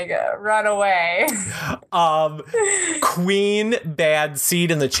like run away. Queen Bad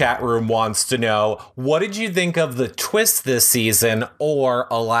Seed in the chat room wants to know, what did you think of the twist this season or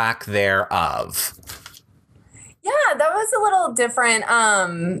a lack thereof? Yeah, that was a little different.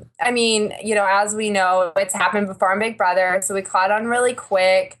 I mean, as we know, it's happened before on Big Brother, so we caught on really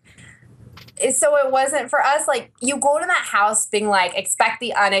quick. So it wasn't for us, like, you go to that house being like, expect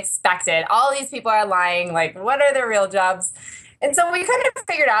the unexpected. All these people are lying. Like, what are their real jobs? And so we kind of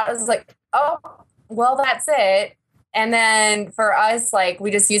figured out, it was like, oh, well, that's it. And then for us, like, we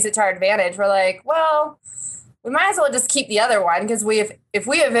just use it to our advantage. We're like, well, we might as well just keep the other one, because if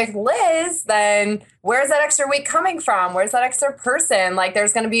we evict Liz, then where's that extra week coming from? Where's that extra person? Like,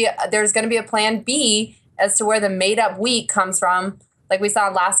 there's gonna be a plan B as to where the made up week comes from. Like we saw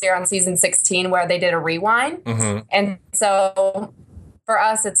last year on season 16 where they did a rewind. Mm-hmm. And so for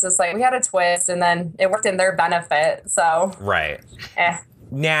us, it's just like we had a twist and then it worked in their benefit. So. Right.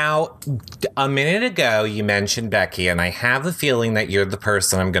 Now, a minute ago, you mentioned Becky, and I have a feeling that you're the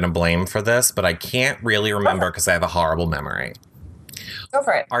person I'm going to blame for this, but I can't really remember because I have a horrible memory. Go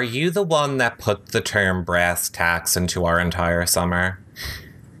for it. Are you the one that put the term brass tacks into our entire summer?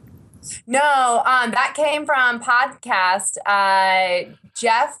 No, that came from podcast.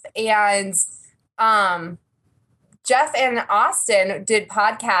 Jeff and Austin did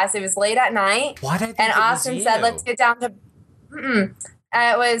podcasts. It was late at night. What? And Austin said, let's get down to...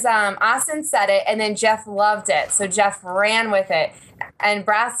 It was Austin said it, and then Jeff loved it. So Jeff ran with it. And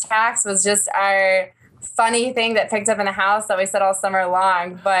brass tacks was just our funny thing that picked up in the house that we said all summer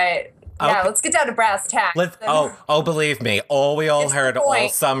long. But... yeah, let's get down to brass tacks. Believe me, all we all heard all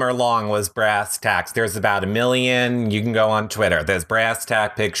summer long was brass tacks. There's about 1 million. You can go on Twitter. There's brass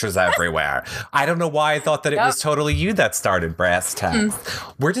tack pictures everywhere. I don't know why I thought that it was totally you that started brass tacks.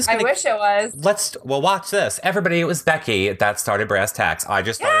 We're just. I wish it was. Watch this. Everybody, it was Becky that started brass tacks. I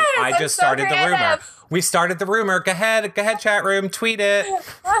just started the rumor. We started the rumor. Go ahead, chat room, tweet it.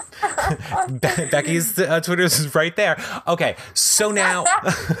 Becky's Twitter is right there. Okay, so now,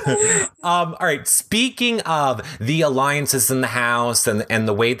 all right, speaking of the alliances in the house and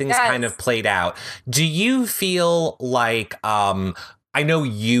the way things kind of played out, do you feel like, I know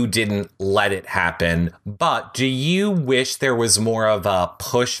you didn't let it happen, but do you wish there was more of a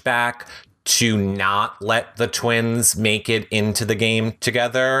pushback to not let the twins make it into the game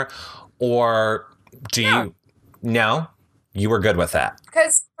together? Or... No? You were good with that?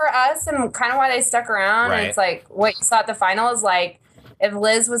 Because for us, and kind of why they stuck around, right. It's like what you saw at the final is like, if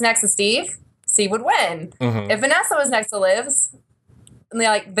Liz was next to Steve would win. Mm-hmm. If Vanessa was next to Liz,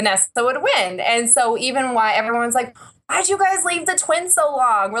 Vanessa would win. And so even why everyone's like, why'd you guys leave the twins so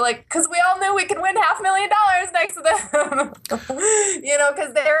long? We're like, because we all knew we could win $500,000 next to them.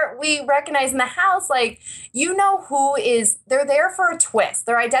 Because we recognize in the house, they're there for a twist.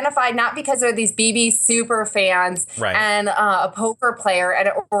 They're identified not because they're these BB super fans and a poker player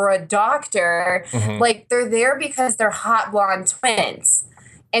or a doctor. Mm-hmm. They're there because they're hot blonde twins.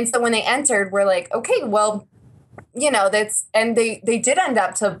 And so when they entered, we're like, okay, well, they did end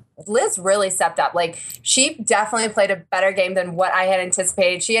up Liz really stepped up. She definitely played a better game than what I had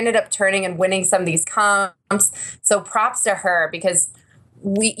anticipated. She ended up turning and winning some of these comps. So props to her because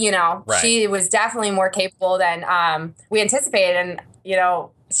she was definitely more capable than we anticipated. And,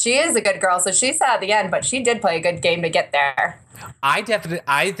 she is a good girl. So she sat at the end, but she did play a good game to get there. I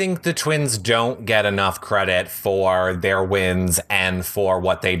think the twins don't get enough credit for their wins and for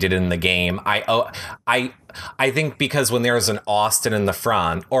what they did in the game. I think because when there's an Austin in the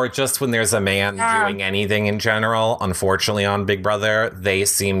front, or just when there's a man doing anything in general, unfortunately on Big Brother, they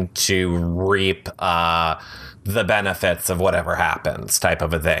seem to reap the benefits of whatever happens, type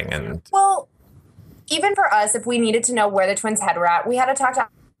of a thing. And even for us, if we needed to know where the twins' head were at, we had to talk to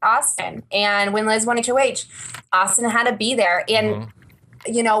Austin. And when Liz won HOH, Austin had to be there. And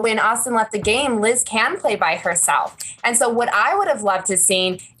you know, when Austin left the game, Liz can play by herself. And so what I would have loved to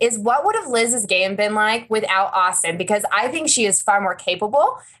seen is what would have Liz's game been like without Austin? Because I think she is far more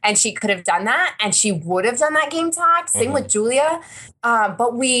capable and she could have done that and she would have done that game talk. Same with Julia.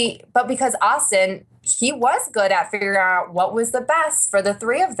 But because Austin, he was good at figuring out what was the best for the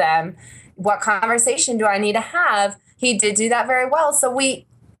three of them. What conversation do I need to have? He did do that very well. So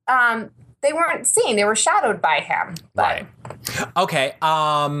they weren't seen. They were shadowed by him. Right. Okay.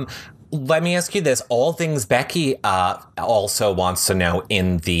 Let me ask you this. All things Becky also wants to know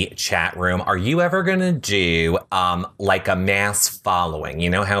in the chat room. Are you ever going to do like a mass following?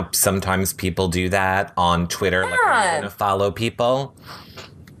 You know how sometimes people do that on Twitter? Like, are you going to follow people?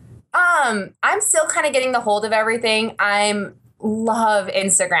 I'm still kind of getting the hold of everything. Love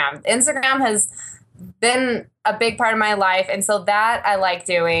Instagram. Instagram has been a big part of my life, and so that I like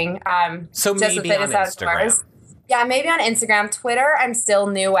doing. So just maybe on Instagram. Yeah, maybe on Instagram. Twitter, I'm still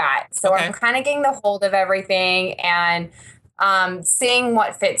new at, so I'm kind of getting the hold of everything and seeing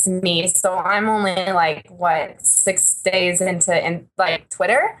what fits me. So I'm only 6 days into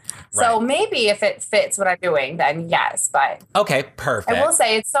Twitter. So maybe if it fits what I'm doing, then yes. But okay, perfect. I will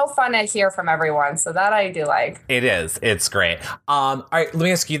say it's so fun to hear from everyone. So that I do like. It is. It's great. All right, let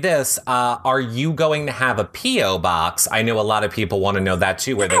me ask you this. Are you going to have a P.O. box? I know a lot of people want to know that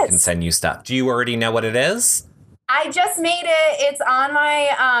too, where they can send you stuff. Do you already know what it is? I just made it. It's on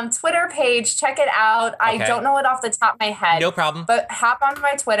my Twitter page. Check it out. Okay. I don't know it off the top of my head. No problem. But hop onto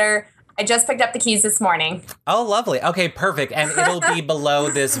my Twitter. I just picked up the keys this morning. Oh, lovely. Okay, perfect. And it'll be below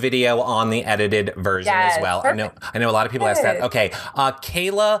this video on the edited version as well. Perfect. I know a lot of people ask that. Okay,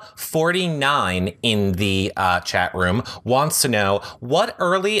 Kayla49 in the chat room wants to know, what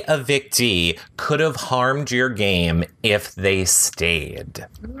early evictee could have harmed your game if they stayed?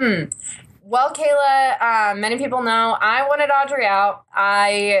 Well, Kayla, many people know I wanted Audrey out.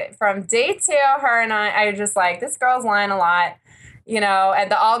 From day 2, her and I just like, this girl's lying a lot. You know, and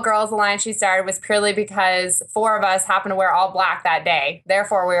the all-girls alliance she started was purely because 4 of us happened to wear all black that day.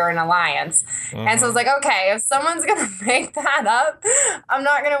 Therefore, we were an alliance. And so I was like, okay, if someone's going to make that up, I'm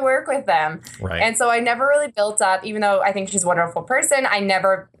not going to work with them. Right. And so I never really built up, even though I think she's a wonderful person, I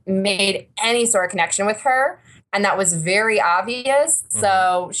never made any sort of connection with her. And that was very obvious.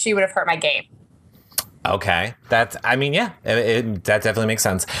 So she would have hurt my game. Okay. That definitely makes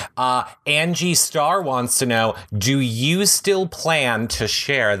sense. Angie Starr wants to know, do you still plan to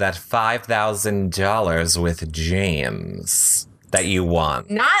share that $5,000 with James that you won?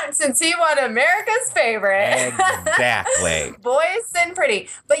 Not since he won America's favorite. Exactly. Boys and pretty.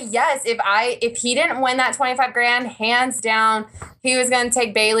 But yes, if he didn't win that $25,000, hands down, he was going to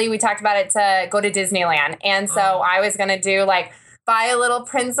take Bailey. We talked about it to go to Disneyland. And so I was going to do buy a little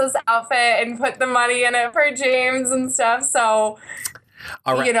princess outfit and put the money in it for James and stuff. So,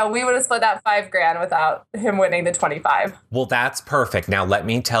 we would have split that $5,000 without him winning the 25. Well, that's perfect. Now, let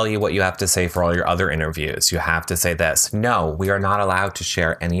me tell you what you have to say for all your other interviews. You have to say this. No, we are not allowed to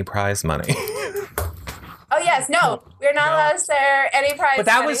share any prize money. Oh, yes. No, we're not allowed to share any prize money. But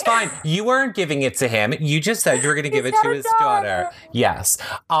that was fine. You weren't giving it to him. You just said you were going to give it to his daughter. Yes.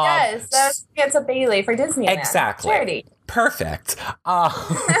 Yes. That's a Bailey for Disneyland. Exactly. Charity. Perfect.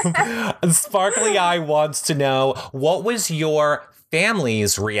 Sparkly Eye wants to know, what was your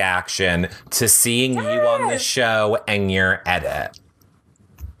family's reaction to seeing you on the show and your edit?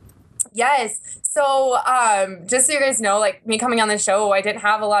 Yes. So just so you guys know, me coming on the show, I didn't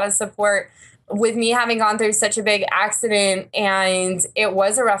have a lot of support with me having gone through such a big accident, and it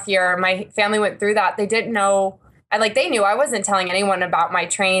was a rough year. My family went through that. They didn't know, they knew I wasn't telling anyone about my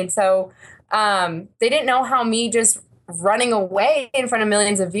train. So they didn't know how me just running away in front of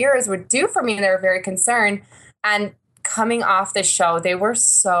millions of viewers would do for me. They were very concerned. And coming off the show, they were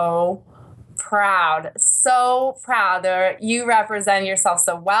so proud. You represent yourself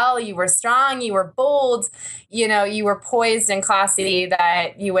so well. You were strong. You were bold. You were poised and classy,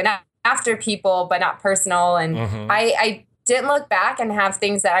 that you went after people, but not personal. And I didn't look back and have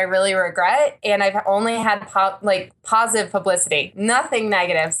things that I really regret. And I've only had positive publicity, nothing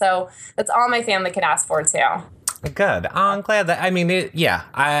negative. So that's all my family could ask for too. Good. I'm glad that,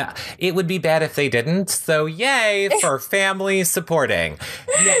 it would be bad if they didn't. So yay for family supporting.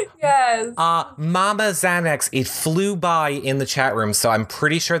 Yes. Mama Xanax, it flew by in the chat room, so I'm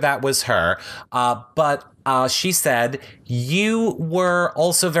pretty sure that was her. But she said you were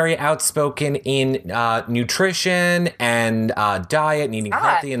also very outspoken in nutrition and diet and eating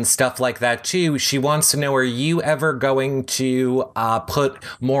healthy and stuff like that too. She wants to know, are you ever going to put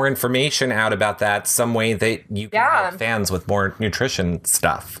more information out about that, some way that you can help fans with more nutrition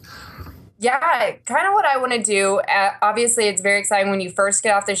stuff? Yeah, kind of what I want to do. Obviously, it's very exciting when you first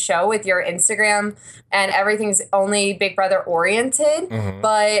get off the show with your Instagram and everything's only Big Brother oriented. Mm-hmm.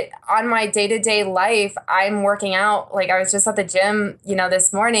 But on my day-to-day life, I'm working out. Like I was just at the gym,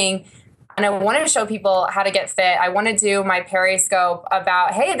 this morning, and I want to show people how to get fit. I want to do my Periscope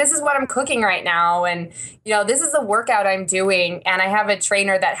about, hey, this is what I'm cooking right now. And, this is the workout I'm doing. And I have a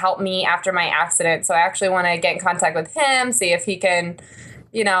trainer that helped me after my accident. So I actually want to get in contact with him, see if he can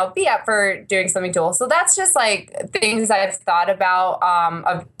be up for doing something dual. So that's just like things I've thought about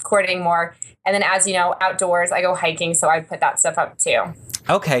of courting more. And then as you know, outdoors, I go hiking. So I put that stuff up too.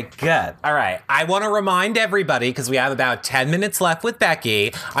 Okay, good. All right. I want to remind everybody, because we have about 10 minutes left with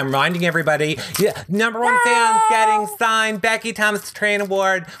Becky. I'm reminding everybody, number one fans getting signed Becky Thomas Train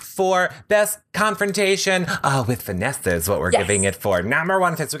Award for Best Confrontation with Vanessa is what we're giving it for. Number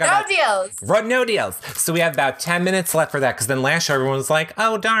one fans. We got no deals. So we have about 10 minutes left for that, because then last show everyone was like,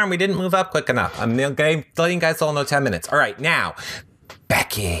 oh, darn, we didn't move up quick enough. I'm letting you guys all know 10 minutes. All right, now,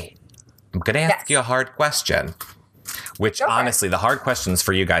 Becky, I'm going to ask you a hard question. Which, honestly, the hard questions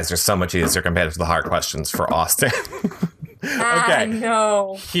for you guys are so much easier compared to the hard questions for Austin. Okay.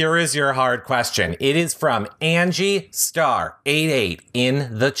 No. Here is your hard question. It is from Angie Star 88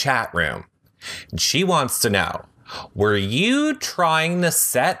 in the chat room. She wants to know, were you trying to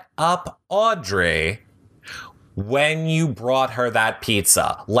set up Audrey when you brought her that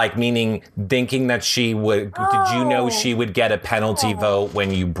pizza? Like, meaning thinking that she would, did you know she would get a penalty vote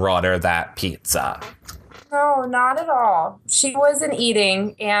when you brought her that pizza? No, not at all. She wasn't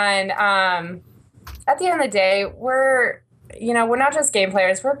eating. And at the end of the day, we're not just game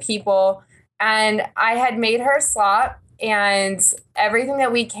players, we're people. And I had made her slop and everything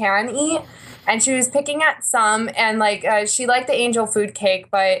that we can eat. And she was picking at some, and she liked the angel food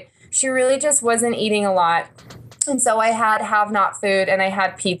cake, but she really just wasn't eating a lot. And so I had have not food and I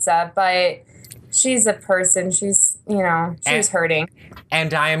had pizza, but she's a person. She's, she was hurting.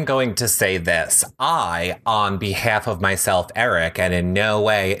 And I am going to say this. I, on behalf of myself, Eric, and in no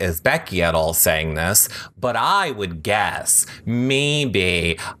way is Becky at all saying this, but I would guess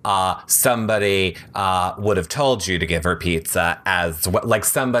maybe somebody would have told you to give her pizza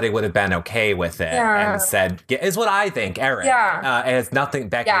somebody would have been okay with it and said, is what I think, Eric. Yeah. And it's nothing,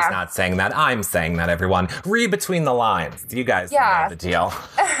 Becky's not saying that. I'm saying that, everyone. Read between the lines. You guys know the deal.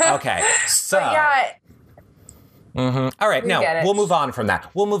 Okay, so... Mm-hmm. All right, we'll move on from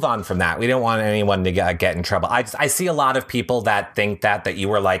that. We don't want anyone to get in trouble. I see a lot of people that think that you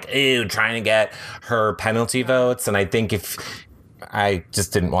were like, ew, trying to get her penalty votes. And I think I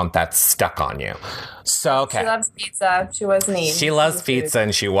just didn't want that stuck on you. So, okay. She loves pizza. She wasn't eating. She loves pizza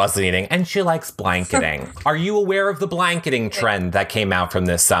and she wasn't eating. And she likes blanketing. Are you aware of the blanketing trend that came out from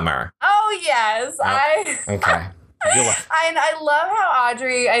this summer? Oh, yes. Okay. And I love how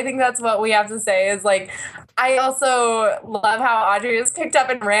Audrey, I think that's what we have to say is I also love how Audrey has picked up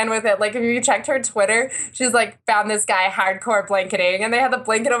and ran with it. Like, if you checked her Twitter, she's found this guy hardcore blanketing, and they had the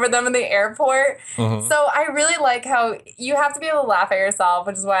blanket over them in the airport. Mm-hmm. So I really like how you have to be able to laugh at yourself,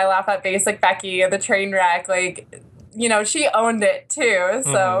 which is why I laugh at Basic Becky and the train wreck. She owned it too.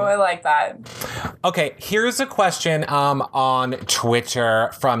 So I like that. Okay, here's a question on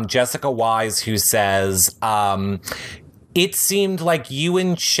Twitter from Jessica Wise, who says, it seemed like you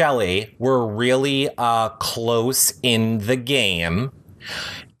and Shelly were really close in the game,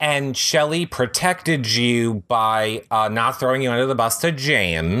 and Shelly protected you by not throwing you under the bus to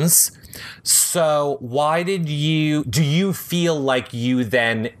James. So why do you feel like you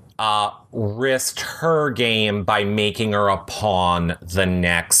then risked her game by making her a pawn the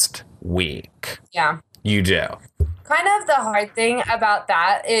next week? Yeah. You do. Kind of the hard thing about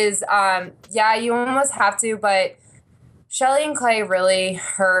that is, you almost have to, but Shelly and Clay really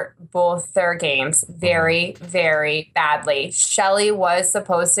hurt both their games very, very badly. Shelly was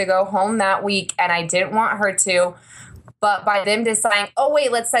supposed to go home that week, and I didn't want her to. But by them deciding, oh, wait,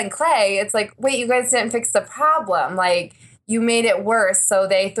 let's send Clay, it's wait, you guys didn't fix the problem. You made it worse. So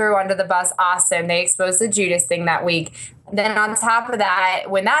they threw under the bus Austin. They exposed the Judas thing that week. Then on top of that,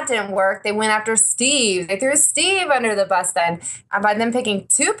 when that didn't work, they went after Steve. They threw Steve under the bus then. And by them picking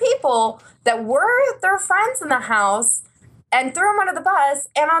two people that were their friends in the house and threw them under the bus.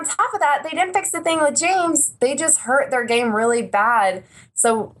 And on top of that, they didn't fix the thing with James. They just hurt their game really bad.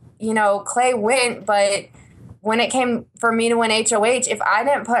 So, Clay went, but when it came for me to win HOH, if I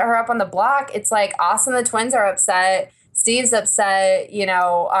didn't put her up on the block, it's Austin the twins are upset. Steve's upset.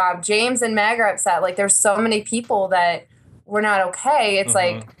 James and Meg are upset. There's so many people that were not okay. It's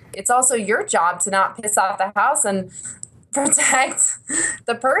it's also your job to not piss off the house. And protect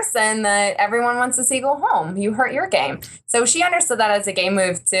the person that everyone wants to see go home. You hurt your game. So she understood that as a game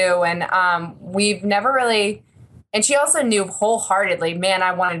move too. And we've never really, and she also knew wholeheartedly, man,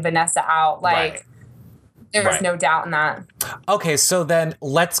 I wanted Vanessa out. Like, there was no doubt in that. Okay, so then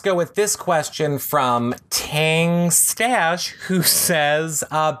let's go with this question from Tang Stash, who says,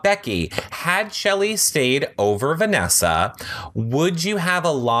 Becky, had Shelley stayed over Vanessa, would you have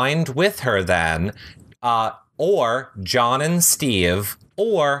aligned with her then, or John and Steve,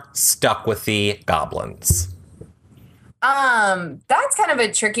 or stuck with the goblins? That's kind of a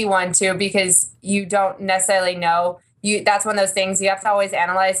tricky one too, because you don't necessarily know. That's one of those things you have to always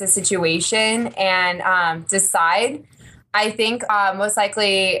analyze the situation and decide. I think most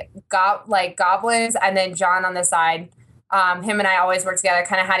likely goblins and then John on the side. Him and I always worked together,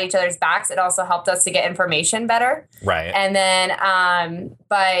 kind of had each other's backs. It also helped us to get information better. Right. And then,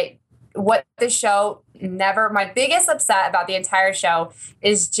 but what the show never, my biggest upset about the entire show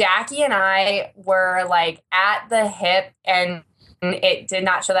is Jackie and I were like at the hip and it did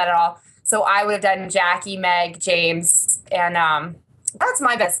not show that at all. So I would have done Jackie, Meg, James, and that's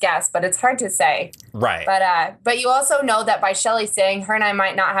my best guess, but it's hard to say. Right. But you also know that by Shelley saying her and I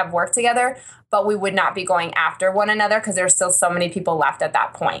might not have worked together, but we would not be going after one another because there's still so many people left at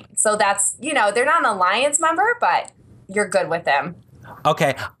that point. So that's, they're not an alliance member, but you're good with them.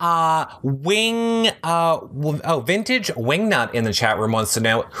 Okay. Vintage Wingnut in the chat room wants to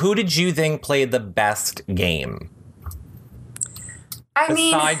know, who did you think played the best game?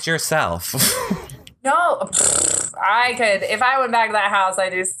 Besides yourself. No, I could. If I went back to that house,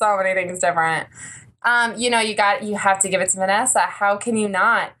 I'd do so many things different. You have to give it to Vanessa. How can you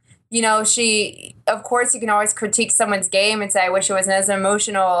not? Of course, you can always critique someone's game and say, I wish it wasn't as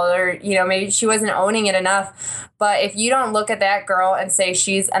emotional, or, maybe she wasn't owning it enough. But if you don't look at that girl and say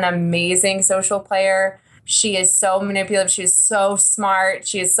she's an amazing social player, she is so manipulative, she's so smart,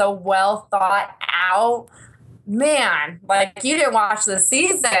 she is so well thought out, man, like, you didn't watch the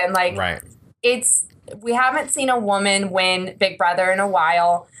season. Like, right. We haven't seen a woman win Big Brother in a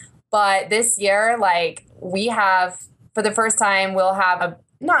while, but this year, like, we have, for the first time, we'll have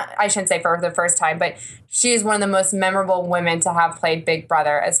I shouldn't say for the first time, but she is one of the most memorable women to have played Big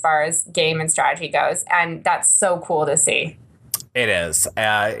Brother as far as game and strategy goes. And that's so cool to see. It is.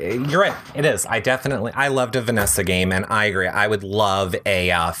 You're right. It is. I loved a Vanessa game, and I agree. I would love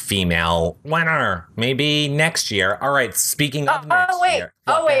a female winner. Maybe next year. All right. Speaking of next year.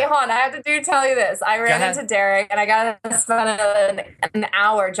 Hold on. I have to tell you this. I ran into Derek, and I got to spend an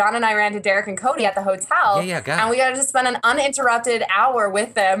hour. John and I ran to Derek and Cody at the hotel. Yeah, go. And we got to spend an uninterrupted hour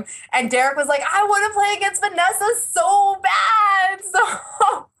with them. And Derek was like, I want to play against Vanessa so bad. So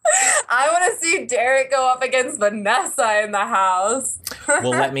I want to see Derek go up against Vanessa in the house.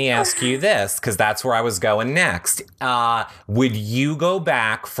 Well, let me ask you this, because that's where I was going next. Would you go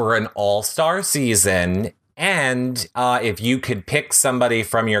back for an all-star season? And if you could pick somebody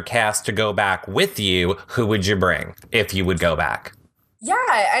from your cast to go back with you, who would you bring if you would go back? Yeah,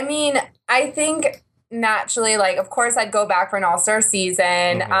 I mean, I think naturally, like, of course, I'd go back for an all-star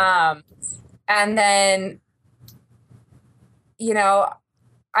season. Mm-hmm. And then,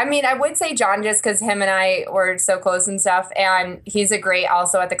 I mean, I would say John, just because him and I were so close and stuff, and he's a great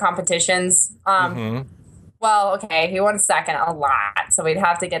also at the competitions. Well, okay, he won second a lot, so we'd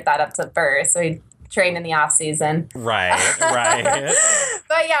have to get that up to first. So he'd train in the off season. Right.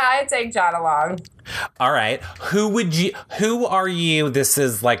 But yeah, I'd take John along. All right. Who are you? This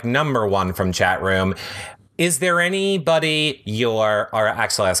is like number one from chat room. Is there anybody or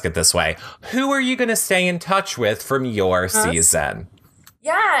actually ask it this way. Who are you going to stay in touch with from your season?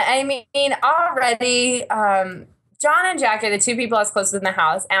 Yeah, I mean, already, John and Jack are the two people that's closest in the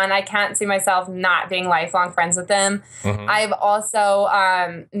house, and I can't see myself not being lifelong friends with them. Mm-hmm. I've also,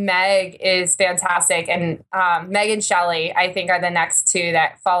 Meg is fantastic, and Meg and Shelley, I think, are the next two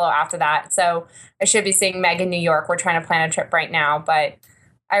that follow after that. So I should be seeing Meg in New York. We're trying to plan a trip right now, but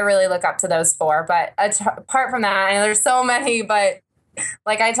I really look up to those four. But apart from that, I know there's so many, but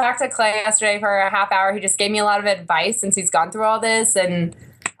like, I talked to Clay yesterday for a half hour. He just gave me a lot of advice since he's gone through all this. And,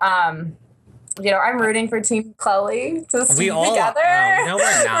 I'm rooting for Team Chloe to stay together. No,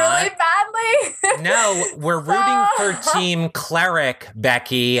 we're not. Really badly. No, we're rooting for Team Cleric,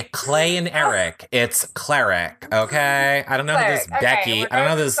 Becky, Clay, and Eric. It's Cleric, okay? I don't know who this Becky. I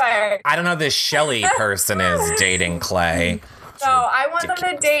don't know this Shelley person is dating Clay. That's No, I want them to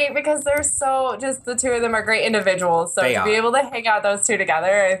ridiculous. date because they're so, just the two of them are great individuals. So They to be are. able to hang out those two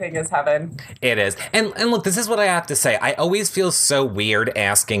together, I think is heaven. It is. And look, this is what I have to say. I always feel so weird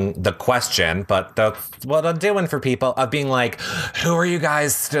asking the question, but that's what I'm doing for people, of being like, who are you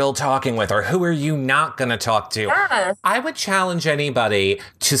guys still talking with? Or who are you not going to talk to? Yeah. I would challenge anybody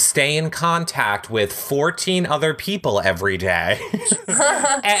to stay in contact with 14 other people every day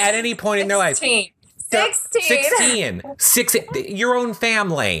at any point in their life. 16. 16. Your own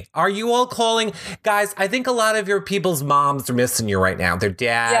family. Are you all calling? Guys, I think a lot of your people's moms are missing you right now. Their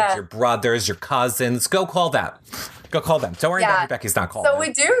dads, your brothers, your cousins. Go call them. Go call them. Don't worry about Becky's not calling. So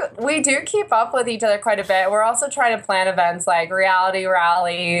we do keep up with each other quite a bit. We're also trying to plan events like Reality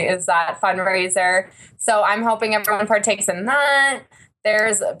Rally is that fundraiser. So I'm hoping everyone partakes in that.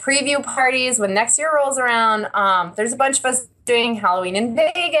 There's preview parties when next year rolls around. There's a bunch of us doing Halloween in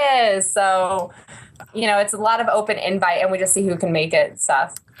Vegas. So, it's a lot of open invite and we just see who can make it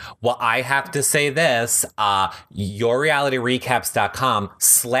stuff. Well, I have to say this,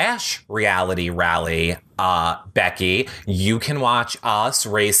 yourrealityrecaps.com/reality rally, Becky, you can watch us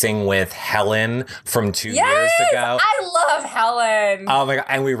racing with Helen from 2 years ago. I love Helen. Oh my God.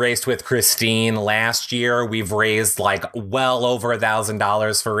 And we raced with Christine last year. We've raised like well over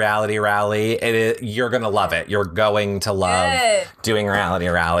 $1,000 for Reality Rally. You're going to love it. You're going to love doing Reality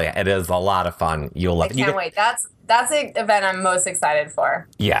Rally. It is a lot of fun. You'll love it. I can't wait. That's the event I'm most excited for.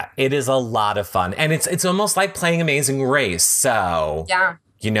 Yeah, it is a lot of fun. And it's almost like playing Amazing Race. So, yeah.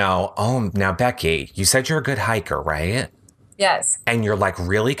 Now, Becky, you said you're a good hiker, right? Yes. And you're like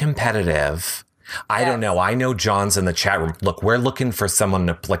really competitive. I don't know. I know John's in the chat room. Look, we're looking for someone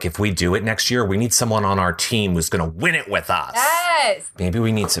to, like, if we do it next year, we need someone on our team who's going to win it with us. Yes. Maybe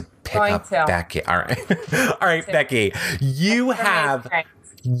we need to pick up Becky. All right. All right, Becky, you have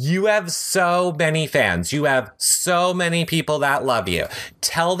so many fans. You have so many people that love you.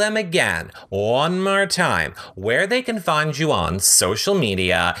 Tell them again, one more time, where they can find you on social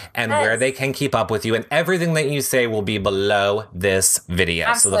media and where they can keep up with you. And everything that you say will be below this video.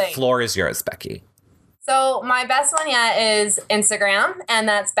 Absolutely. So the floor is yours, Becky. So my best one yet is Instagram, and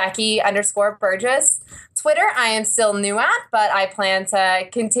that's Becky_Burgess. Twitter, I am still new at, but I plan to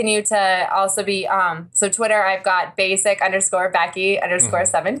continue to also be, so Twitter, I've got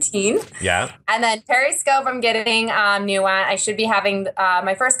basic_Becky_17. Yeah. And then Periscope, I'm getting new at. I should be having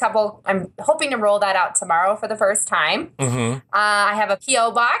my first couple, I'm hoping to roll that out tomorrow for the first time. Mm-hmm. I have a P.O.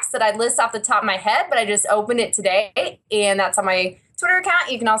 box that I'd list off the top of my head, but I just opened it today, and that's on my Twitter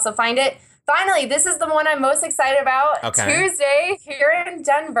account. You can also find it. Finally, this is the one I'm most excited about. Okay. Tuesday here in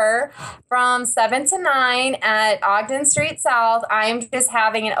Denver from 7 to 9 at Ogden Street South. I'm just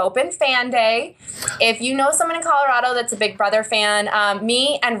having an open fan day. If you know someone in Colorado that's a Big Brother fan,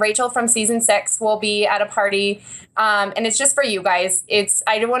 me and Rachel from season 6 will be at a party. And it's just for you guys.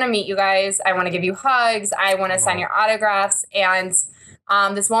 I want to meet you guys. I want to give you hugs. I want to sign your autographs. And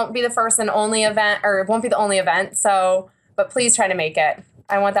this won't be the first and only event, or it won't be the only event. But please try to make it.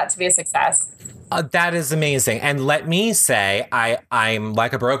 I want that to be a success. That is amazing. And let me say, I'm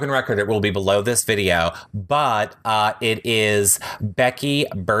like a broken record. It will be below this video, but it is Becky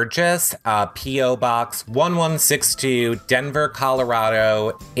Burgess, P.O. Box 1162, Denver,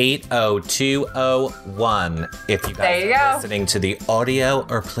 Colorado 80201. If you guys are listening to the audio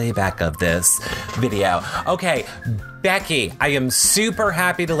or playback of this video. Okay. Becky, I am super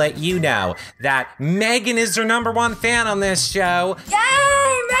happy to let you know that Megan is your #1 fan on this show.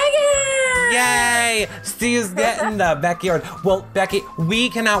 Yay, Megan! Yay! Steve's getting the Becky award. Well, Becky, we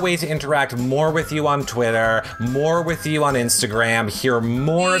cannot wait to interact more with you on Twitter, more with you on Instagram, hear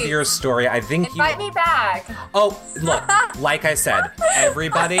more of your story. I think invite me back. Oh, look, like I said,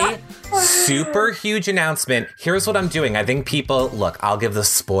 everybody, super huge announcement. Here's what I'm doing. I think I'll give the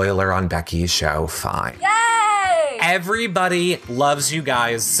spoiler on Becky's show. Fine. Yay! Everybody loves you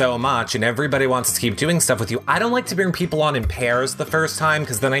guys so much, and everybody wants to keep doing stuff with you. I don't like to bring people on in pairs the first time,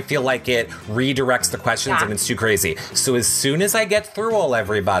 because then I feel like it redirects the questions and it's too crazy. So as soon as I get through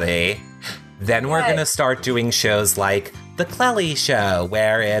everybody, then we're going to start doing shows like The Clelly Show,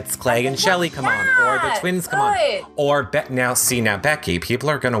 where it's Clay and Shelly come on, or the twins come on. Or, now, Becky,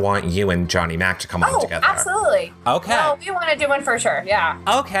 people are going to want you and Johnny Mac to come on together. Absolutely. Okay. No, we want to do one for sure, yeah.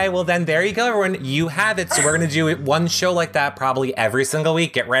 Okay, well then there you go, everyone. You have it. So we're going to do one show like that probably every single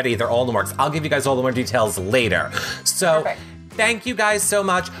week. Get ready. They're all in the works. I'll give you guys all the more details later. So thank you guys so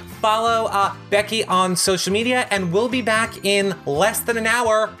much. Follow Becky on social media, and we'll be back in less than an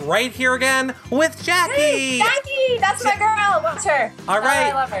hour right here again with Jackie. Hey, Jackie! Becky, that's my girl. Watch her. All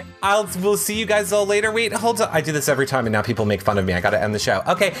right. I love her. We'll see you guys all later. Wait, hold on. I do this every time and now people make fun of me. I gotta end the show.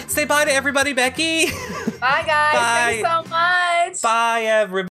 Okay, say bye to everybody, Becky. Bye, guys. Bye. Thanks so much. Bye, everybody.